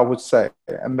I would say,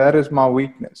 and that is my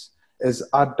weakness. Is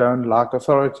I don't like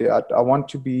authority. I want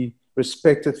to be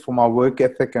respected for my work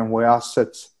ethic and where I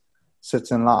sit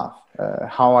in life,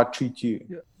 how I treat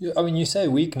you. Yeah, you say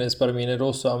weakness, but it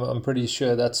also, I'm pretty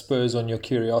sure that spurs on your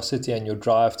curiosity and your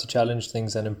drive to challenge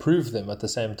things and improve them at the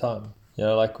same time.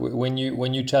 Like when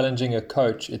you're challenging a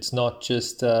coach, it's not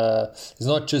just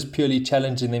purely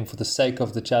challenging them for the sake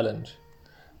of the challenge.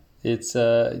 It's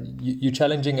you're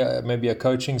challenging maybe a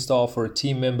coaching staff or a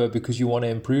team member because you want to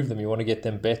improve them, you want to get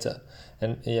them better,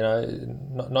 and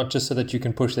not just so that you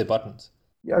can push their buttons.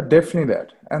 Yeah, definitely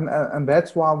that. And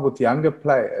that's why with younger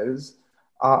players,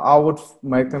 I would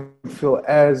make them feel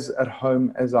as at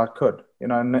home as I could.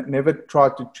 Never try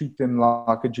to treat them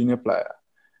like a junior player.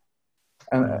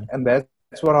 And that's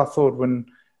what I thought when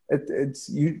it's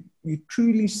you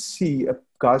truly see a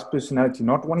guy's personality,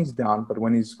 not when he's down, but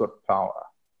when he's got power.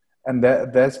 And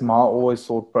that's my always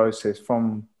thought process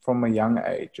from a young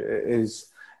age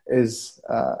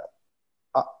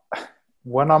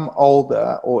when I'm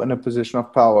older or in a position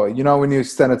of power, you know, when you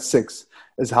stand at 6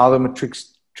 is how the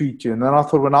matrics treat you. And then I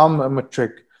thought, when I'm a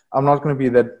matric, I'm not going to be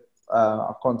that,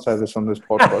 I can't say this on this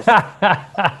podcast.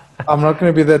 I'm not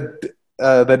going to be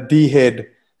that D-head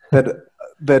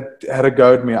that had a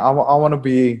go at me. I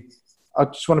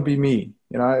just want to be me,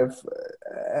 you know.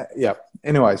 Yeah.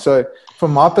 Anyway, so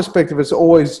from my perspective, it's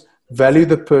always value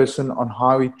the person on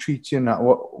how he treats you and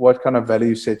what kind of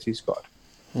value sets he's got.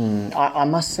 I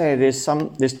must say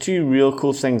there's two real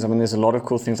cool things. I mean, there's a lot of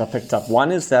cool things I picked up.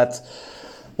 One is that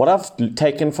what I've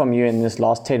taken from you in this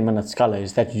last 10 minutes, Scala,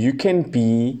 is that you can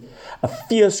be a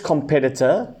fierce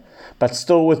competitor, but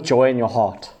still with joy in your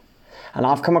heart. And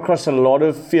I've come across a lot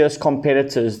of fierce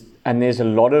competitors, and there's a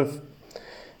lot of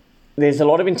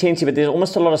intensity, but there's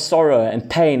almost a lot of sorrow and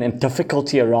pain and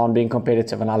difficulty around being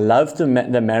competitive. And I love the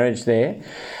marriage there.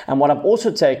 And what I've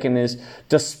also taken is,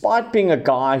 despite being a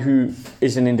guy who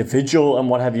is an individual and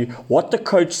what have you, what the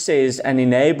coach says and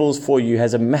enables for you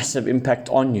has a massive impact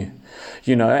on you.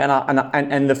 You know,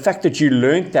 and the fact that you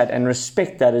learned that and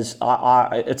respect that is,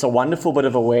 it's a wonderful bit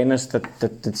of awareness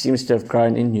that seems to have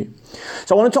grown in you.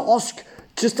 So I wanted to ask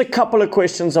just a couple of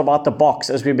questions about the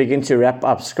box as we begin to wrap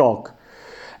up, Schalk.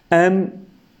 The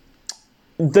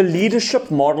leadership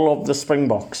model of the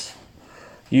Springboks.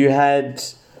 You had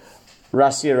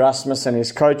Rassie Erasmus and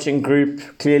his coaching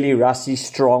group. Clearly Rassie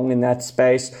strong in that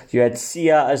space. You had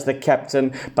Sia as the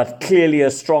captain, but clearly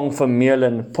a strong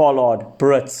Vermeulen, Pollard,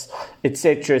 Brits,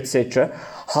 etc., etc.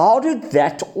 How did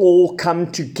that all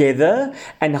come together,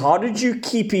 and how did you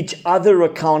keep each other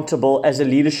accountable as a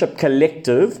leadership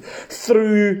collective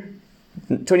through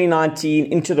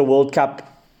 2019 into the World Cup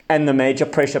and the major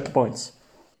pressure points?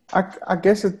 I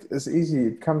guess it is easy.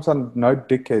 It comes on no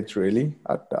dickheads, really.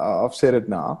 I've said it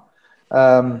now.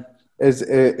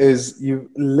 Is you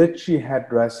literally had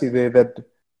Rassie there that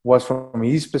was, from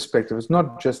his perspective, it's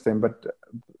not just them, but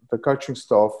the coaching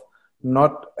staff,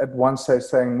 not at one stage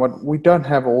saying, "What, we don't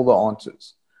have all the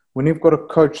answers." When you've got a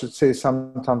coach that says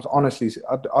sometimes, honestly,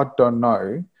 I don't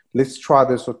know, let's try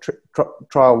this or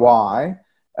try Y.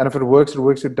 And if it works, it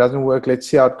works. If it doesn't work, let's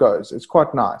see how it goes. It's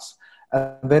quite nice.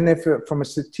 And then if from a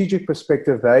strategic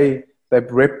perspective, they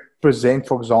represent,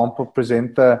 for example,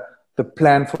 present the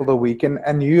plan for the week.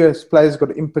 And you as players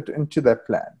got input into that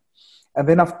plan. And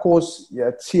then, of course,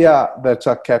 Tia, that's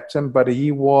our captain, but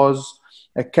he was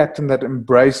a captain that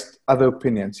embraced other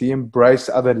opinions. He embraced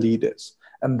other leaders.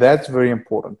 And that's very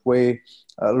important, where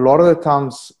a lot of the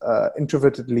times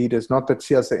introverted leaders, not that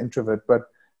Tia's an introvert, but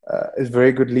is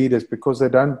very good leaders because they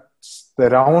don't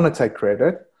want to take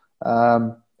credit.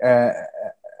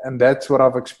 And that's what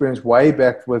I've experienced way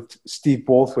back with Steve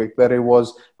Borthwick, that he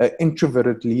was an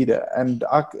introverted leader. And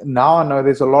now I know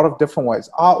there's a lot of different ways.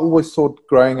 I always thought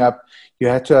growing up, you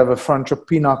had to have a Franco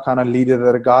Pina kind of leader,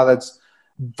 that a guy that's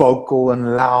vocal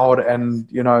and loud and,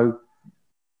 you know,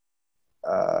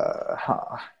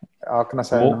 how can I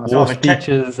say war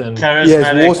speeches and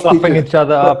war stuffing each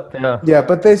other up. Yeah,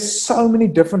 but there's so many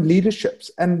different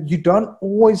leaderships, and you don't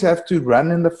always have to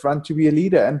run in the front to be a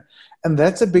leader. And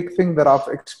that's a big thing that I've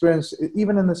experienced,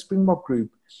 even in the Springbok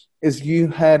group, is you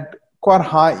had quite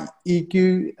high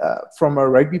EQ from a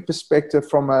rugby perspective,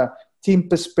 from a team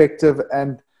perspective,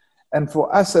 and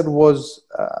for us it was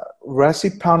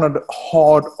Rassie pounded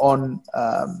hard on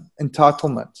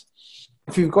entitlement.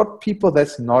 If you've got people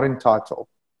that's not entitled,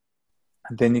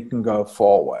 then you can go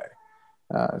far away.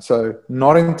 So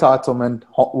not entitlement,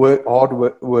 hard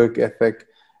work ethic,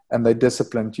 and they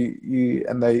disciplined you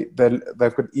and they've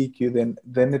got EQ,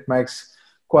 then it makes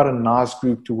quite a nice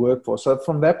group to work for. So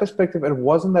from that perspective, it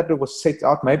wasn't that it was set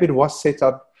out. Maybe it was set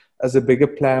out as a bigger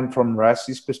plan from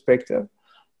Rassie's perspective,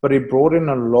 but he brought in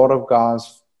a lot of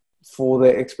guys for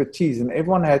their expertise, and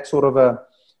everyone had sort of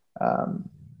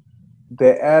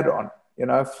their add-on. You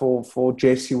know, for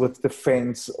Jesse with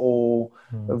defense, or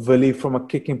Willie from a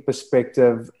kicking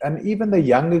perspective, and even the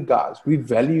younger guys, we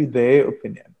value their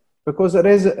opinion because it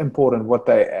is important what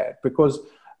they add. Because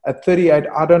at 38,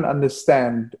 I don't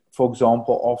understand, for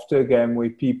example, after a game where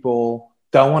people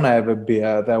don't want to have a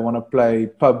beer, they want to play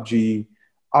PUBG.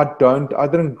 I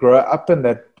didn't grow up in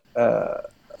that.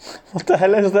 What the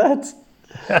hell is that?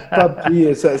 PUBG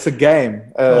is a game.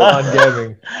 Online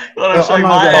gaming.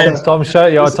 Tom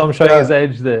showing his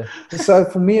age there. So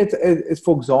for me, it's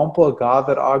for example, a guy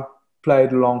that I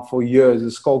played along for years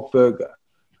is Schalk Brits.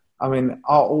 I mean,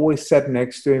 I always sat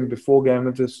next to him before game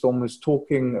of the Storm, was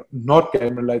talking not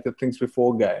game-related things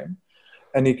before game.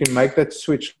 And he can make that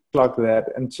switch like that.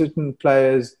 And certain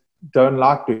players don't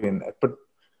like doing that. But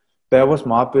that was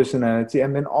my personality.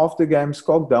 And then after game,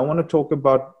 Schalk don't want to talk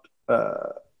about...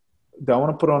 don't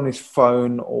want to put on his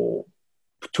phone or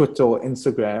Twitter or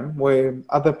Instagram where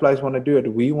other players want to do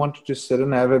it. We want to just sit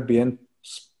and have a beer and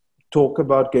talk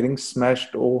about getting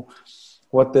smashed or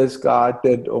what this guy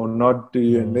did or not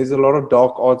do. And there's a lot of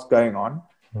dark arts going on.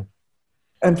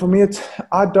 And for me,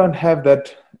 I don't have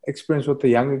that experience what the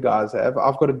younger guys have.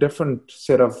 I've got a different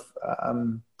set of,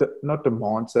 not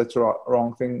demands, that's the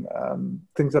wrong thing,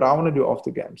 things that I want to do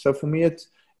after game. So for me,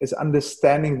 it's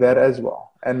understanding that as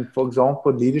well. And for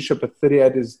example, leadership at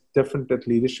 38 is different than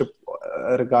leadership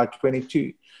at a guy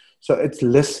 22. So it's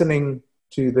listening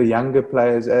to the younger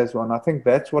players as well. And I think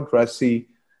that's what Rassie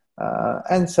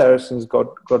and Saracens got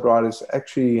right, is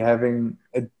actually having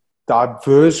a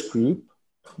diverse group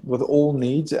with all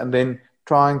needs and then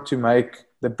trying to make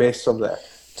the best of that.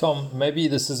 Tom, maybe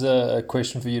this is a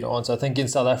question for you to answer. I think in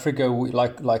South Africa,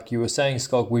 like you were saying,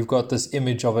 Schalk, we've got this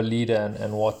image of a leader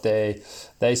and what they're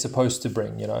supposed to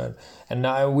bring, you know. And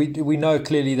now we know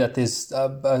clearly that there's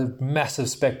a massive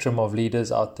spectrum of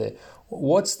leaders out there.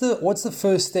 What's the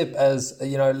first step, as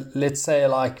you know, let's say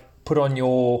like put on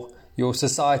your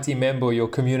society member, your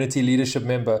community leadership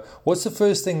member? What's the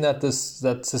first thing that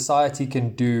society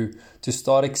can do to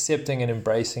start accepting and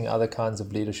embracing other kinds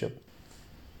of leadership?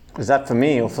 Is that for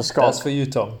me or for Scott? That's for you,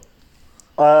 Tom.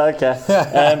 Okay.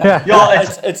 I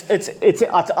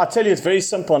tell you, it's very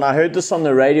simple. And I heard this on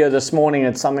the radio this morning.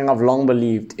 It's something I've long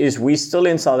believed, is we still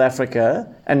in South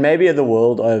Africa and maybe the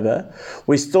world over,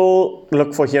 we still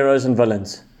look for heroes and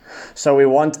villains. So we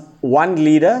want one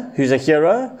leader who's a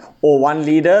hero or one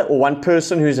leader or one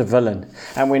person who's a villain.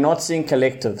 And we're not seeing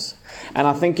collectives. And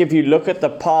I think if you look at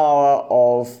the power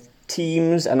of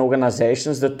teams and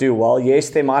organizations that do well, yes,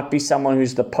 there might be someone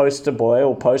who's the poster boy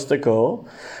or poster girl,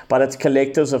 but it's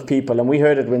collectives of people. And we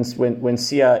heard it when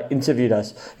Sia interviewed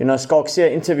us. You know, Schalk,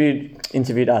 Sia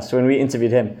interviewed us when we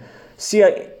interviewed him.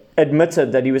 Sia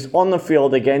admitted that he was on the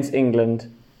field against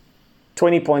England,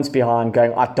 20 points behind,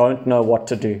 going, I don't know what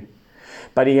to do.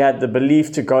 But he had the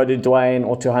belief to go to Dwayne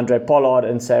or to Andre Pollard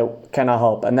and say, can I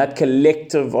help? And that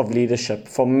collective of leadership,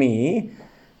 for me,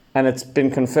 and it's been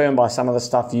confirmed by some of the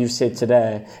stuff you've said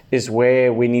today, is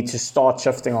where we need to start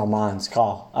shifting our minds,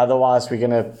 Carl. Otherwise,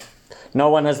 no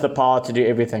one has the power to do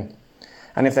everything.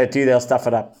 And if they do, they'll stuff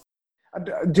it up.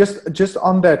 Just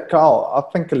on that, Carl, I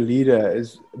think a leader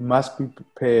must be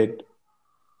prepared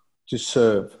to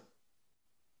serve.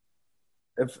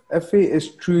 If he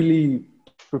is truly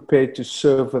prepared to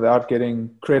serve without getting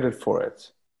credit for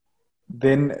it,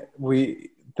 then the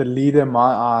leader in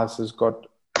my eyes has got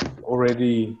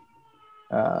already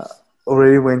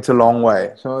went a long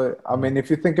way. So, I mean, if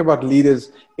you think about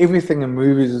leaders, everything in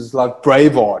movies is like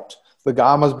Braveheart. The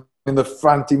guy must be in the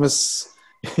front. He must,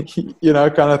 kind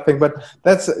of thing. But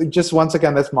that's just, once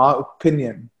again, that's my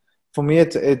opinion. For me,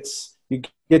 it's you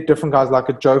get different guys like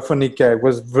a Joe Fonike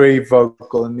was very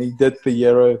vocal and he did the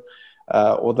Euro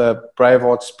or the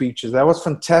Braveheart speeches. That was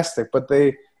fantastic. But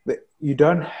you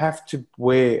don't have to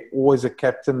wear always a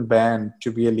captain band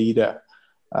to be a leader.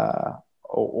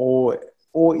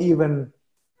 Or even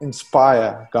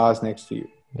inspire guys next to you.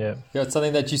 Yeah, it's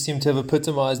something that you seem to have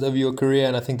epitomized over your career,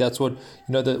 and I think that's what,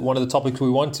 one of the topics we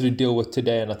wanted to deal with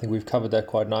today, and I think we've covered that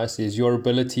quite nicely, is your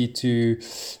ability to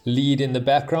lead in the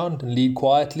background and lead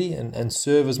quietly and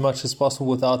serve as much as possible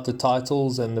without the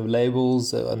titles and the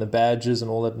labels and the badges and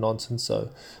all that nonsense. So,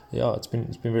 yeah, it's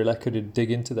been very lucky to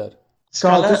dig into that. So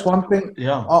just one thing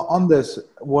on this,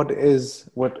 what is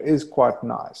quite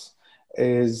nice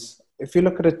is, if you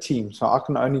look at a team, so I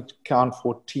can only count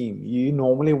for a team, you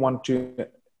normally want to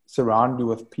surround you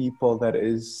with people that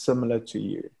is similar to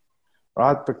you,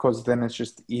 right? Because then it's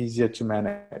just easier to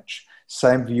manage,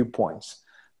 same viewpoints.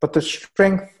 But the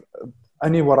strength,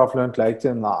 only what I've learned later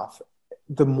in life,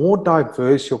 the more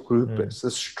diverse your group is,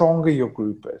 the stronger your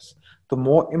group is, the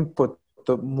more input,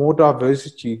 the more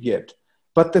diversity you get.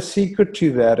 But the secret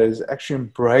to that is actually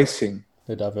embracing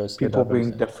the diversity, people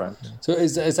being different. So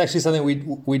it's actually something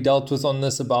we dealt with on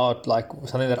this, about like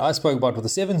something that I spoke about with the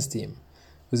Sevens team.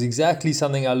 It was exactly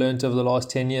something I learned over the last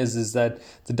 10 years, is that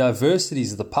the diversity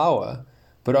is the power,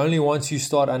 but only once you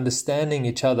start understanding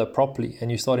each other properly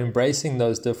and you start embracing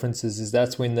those differences,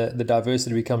 that's when the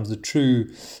diversity becomes the true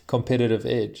competitive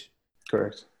edge.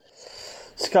 Correct.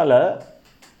 Sculler,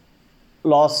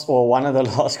 one of the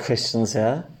last questions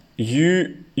here.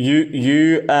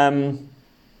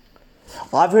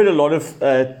 I've heard a lot of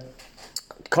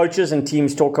coaches and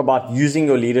teams talk about using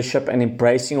your leadership and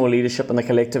embracing your leadership and the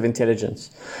collective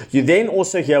intelligence. You then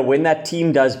also hear when that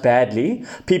team does badly,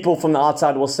 people from the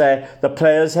outside will say the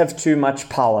players have too much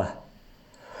power.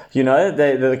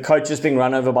 The coach is being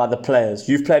run over by the players.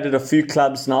 You've played at a few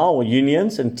clubs now, or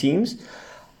unions and teams.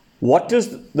 What does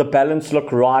the balance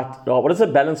look what does the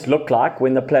balance look like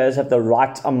when the players have the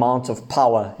right amount of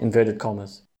power, inverted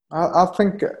commas? I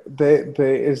think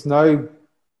there is no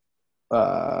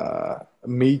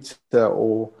meter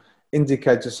or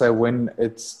indicator to say when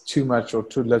it's too much or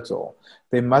too little.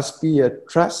 There must be a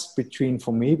trust between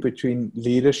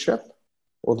leadership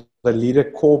or the leader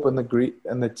corp and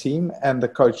the team and the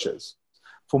coaches.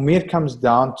 For me, it comes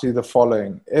down to the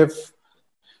following. If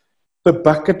the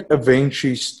bucket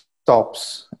eventually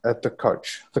stops at the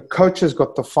coach has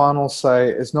got the final say.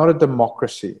 It's not a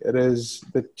democracy. It is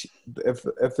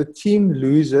if the team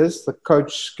loses, the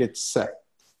coach gets sacked.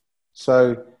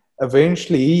 So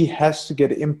eventually he has to get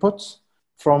inputs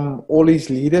from all his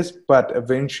leaders, but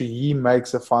eventually he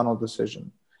makes a final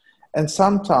decision. And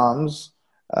sometimes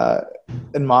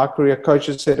in my career,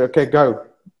 coaches said, okay, go.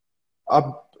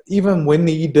 Even when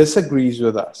he disagrees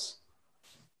with us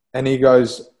and he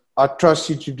goes, I trust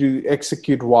you to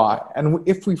execute Y. And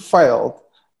if we failed,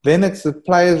 then it's the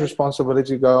player's responsibility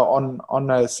to go on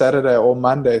a Saturday or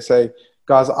Monday, say,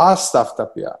 guys, I stuffed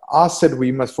up here. I said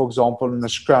we must, for example, in the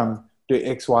scrum, do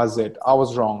X, Y, Z. I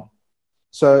was wrong.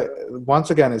 So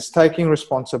once again, it's taking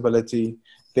responsibility,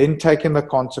 then taking the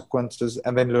consequences,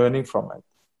 and then learning from it.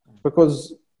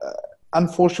 Because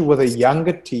unfortunately, with a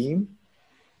younger team,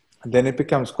 then it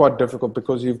becomes quite difficult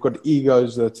because you've got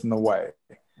egos that's in the way.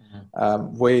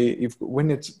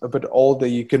 When it's a bit older,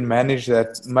 you can manage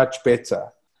that much better.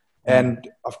 And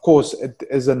of course, it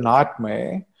is a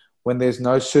nightmare when there's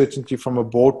no certainty from a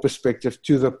board perspective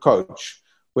to the coach,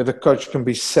 where the coach can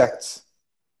be sacked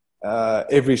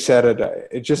every Saturday.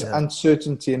 It's just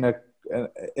uncertainty in an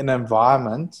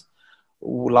environment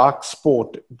like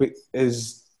sport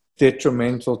is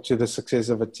detrimental to the success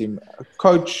of a team. A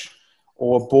coach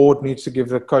or a board needs to give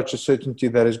the coach a certainty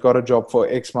that he's got a job for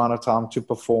X amount of time to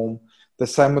perform. The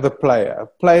same with a player. A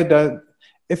player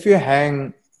if you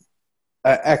hang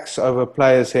an axe over a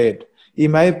player's head, he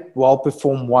may well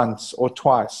perform once or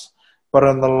twice, but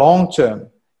in the long term,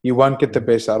 you won't get the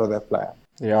best out of that player.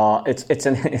 Yeah, it's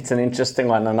an interesting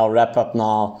one, and I'll wrap up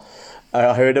now.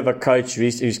 I heard of a coach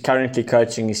who's currently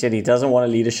coaching. He said he doesn't want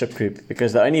a leadership group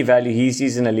because the only value he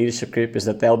sees in a leadership group is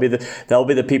that they'll be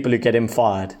the people who get him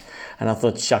fired. And I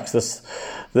thought, shucks,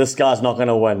 this guy's not going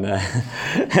to win.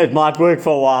 It might work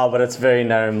for a while, but it's very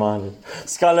narrow-minded.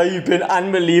 Schalk, you've been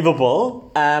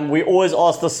unbelievable. We always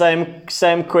ask the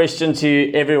same question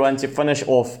to everyone to finish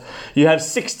off. You have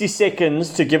 60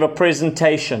 seconds to give a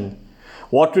presentation.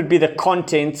 What would be the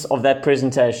contents of that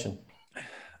presentation?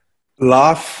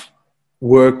 Life,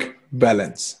 work,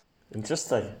 balance.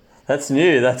 Interesting. That's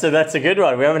new. That's a good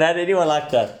one. We haven't had anyone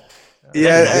like that.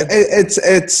 Yeah,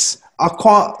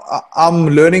 I'm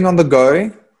learning on the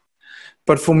go,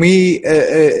 but for me,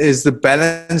 is the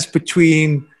balance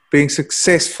between being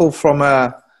successful from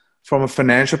a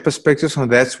financial perspective. So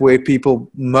that's where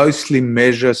people mostly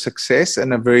measure success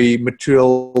in a very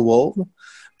material world,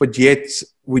 but yet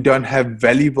we don't have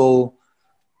valuable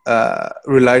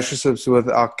relationships with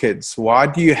our kids. Why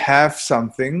do you have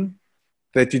something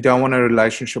that you don't want a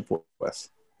relationship with?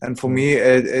 And for me,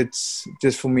 it's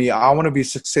just for me, I want to be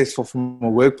successful from a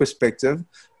work perspective,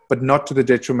 but not to the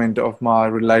detriment of my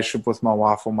relationship with my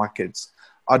wife or my kids.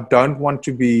 I don't want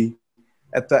to be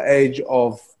at the age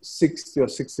of 60 or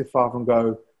 65 and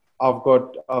go, I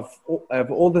have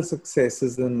all the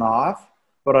successes in life,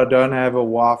 but I don't have a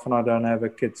wife and I don't have a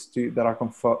kids that I can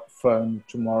phone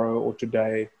tomorrow or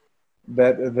today.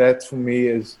 That for me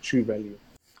is true value.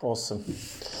 Awesome.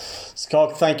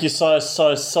 Schalk, thank you so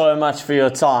much for your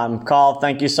time. Carl,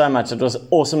 thank you so much. It was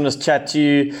awesome to chat to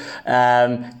you,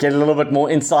 get a little bit more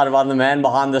insight about the man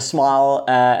behind the smile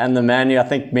and the man who I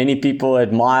think many people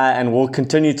admire and will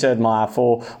continue to admire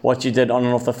for what you did on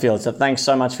and off the field. So thanks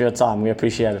so much for your time. We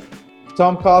appreciate it.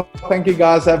 Tom, Carl, thank you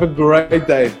guys. Have a great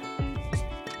day.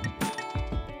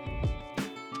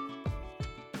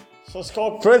 So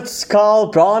Schalk Brits,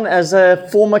 Carl Brown, as a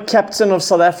former captain of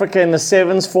South Africa in the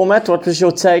sevens format, what was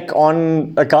your take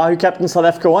on a guy who captained South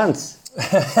Africa once?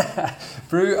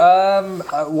 Brew,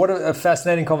 what a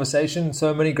fascinating conversation.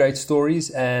 So many great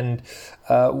stories, and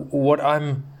what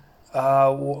I'm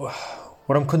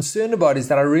concerned about is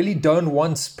that I really don't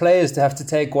want players to have to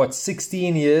take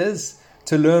 16 years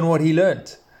to learn what he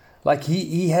learned. Like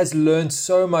he has learned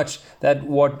so much that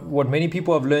what many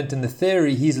people have learned in the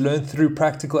theory, he's learned through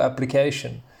practical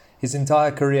application his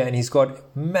entire career, and he's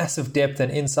got massive depth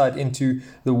and insight into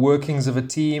the workings of a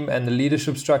team and the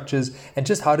leadership structures and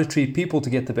just how to treat people to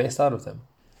get the best out of them.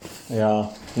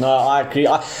 Yeah, no, I agree.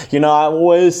 I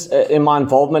always, in my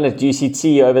involvement at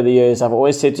UCT over the years, I've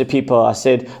always said to people, I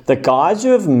said, the guys who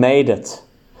have made it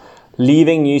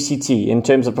leaving UCT in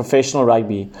terms of professional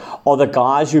rugby are the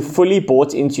guys who fully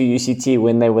bought into UCT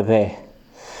when they were there,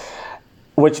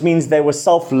 which means they were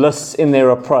selfless in their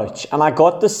approach. And I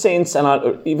got the sense,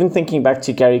 and even thinking back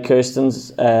to Gary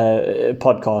Kirsten's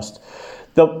podcast,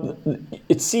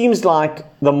 it seems like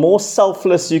the more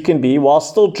selfless you can be while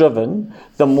still driven,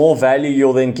 the more value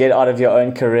you'll then get out of your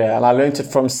own career. And I learned it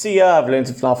from Sia, I've learned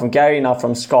it now from Gary, now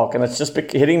from Schalk, and it's just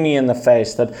hitting me in the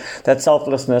face, that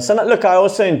selflessness. And look, I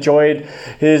also enjoyed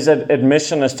his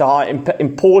admission as to how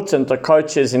important the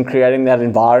coach is in creating that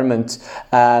environment,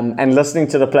 and listening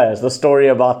to the players. The story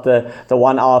about the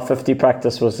 1 hour 50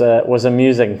 practice was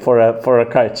amusing for a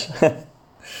coach.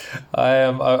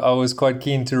 I was quite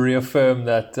keen to reaffirm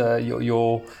that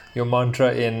your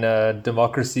mantra in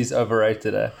democracy is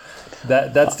overrated.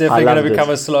 That's definitely going to become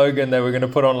a slogan that we're going to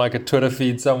put on like a Twitter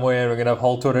feed somewhere. We're going to have a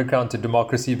whole Twitter account to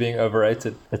democracy being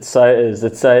overrated. It so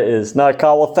is. No,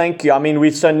 Carl, well, thank you. I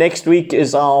mean, so next week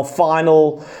is our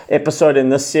final episode in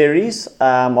this series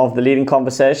of the Leading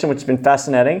Conversation, which has been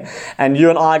fascinating. And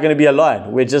you and I are going to be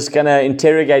alone. We're just going to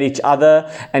interrogate each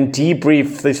other and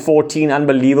debrief these 14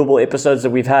 unbelievable episodes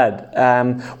that we've had.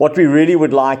 What we really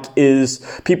would like is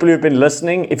people who've been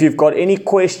listening, if you've got any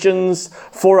questions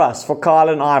for us, for Carl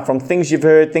and I, from things you've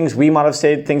heard, things we might have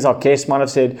said, things our guests might have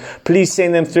said, please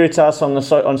send them through to us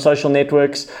on social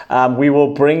networks. We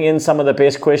will bring in some of the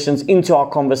best questions into our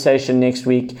conversation next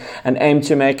week and aim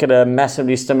to make it a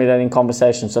massively stimulating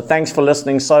conversation. So thanks for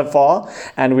listening so far,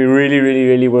 and we really, really,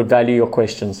 really would value your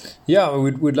questions. Yeah,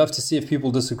 we'd love to see if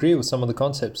people disagree with some of the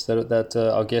concepts that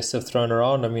our guests have thrown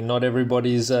around. I mean, not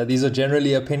everybody's, these are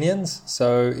generally opinions.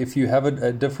 So if you have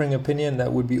a differing opinion,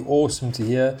 that would be awesome to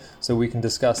hear, so we can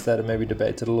discuss that and maybe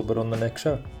debate it a little bit on the next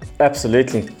show.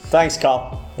 Absolutely. Thanks,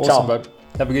 Carl. Awesome, bud.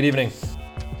 Have a good evening.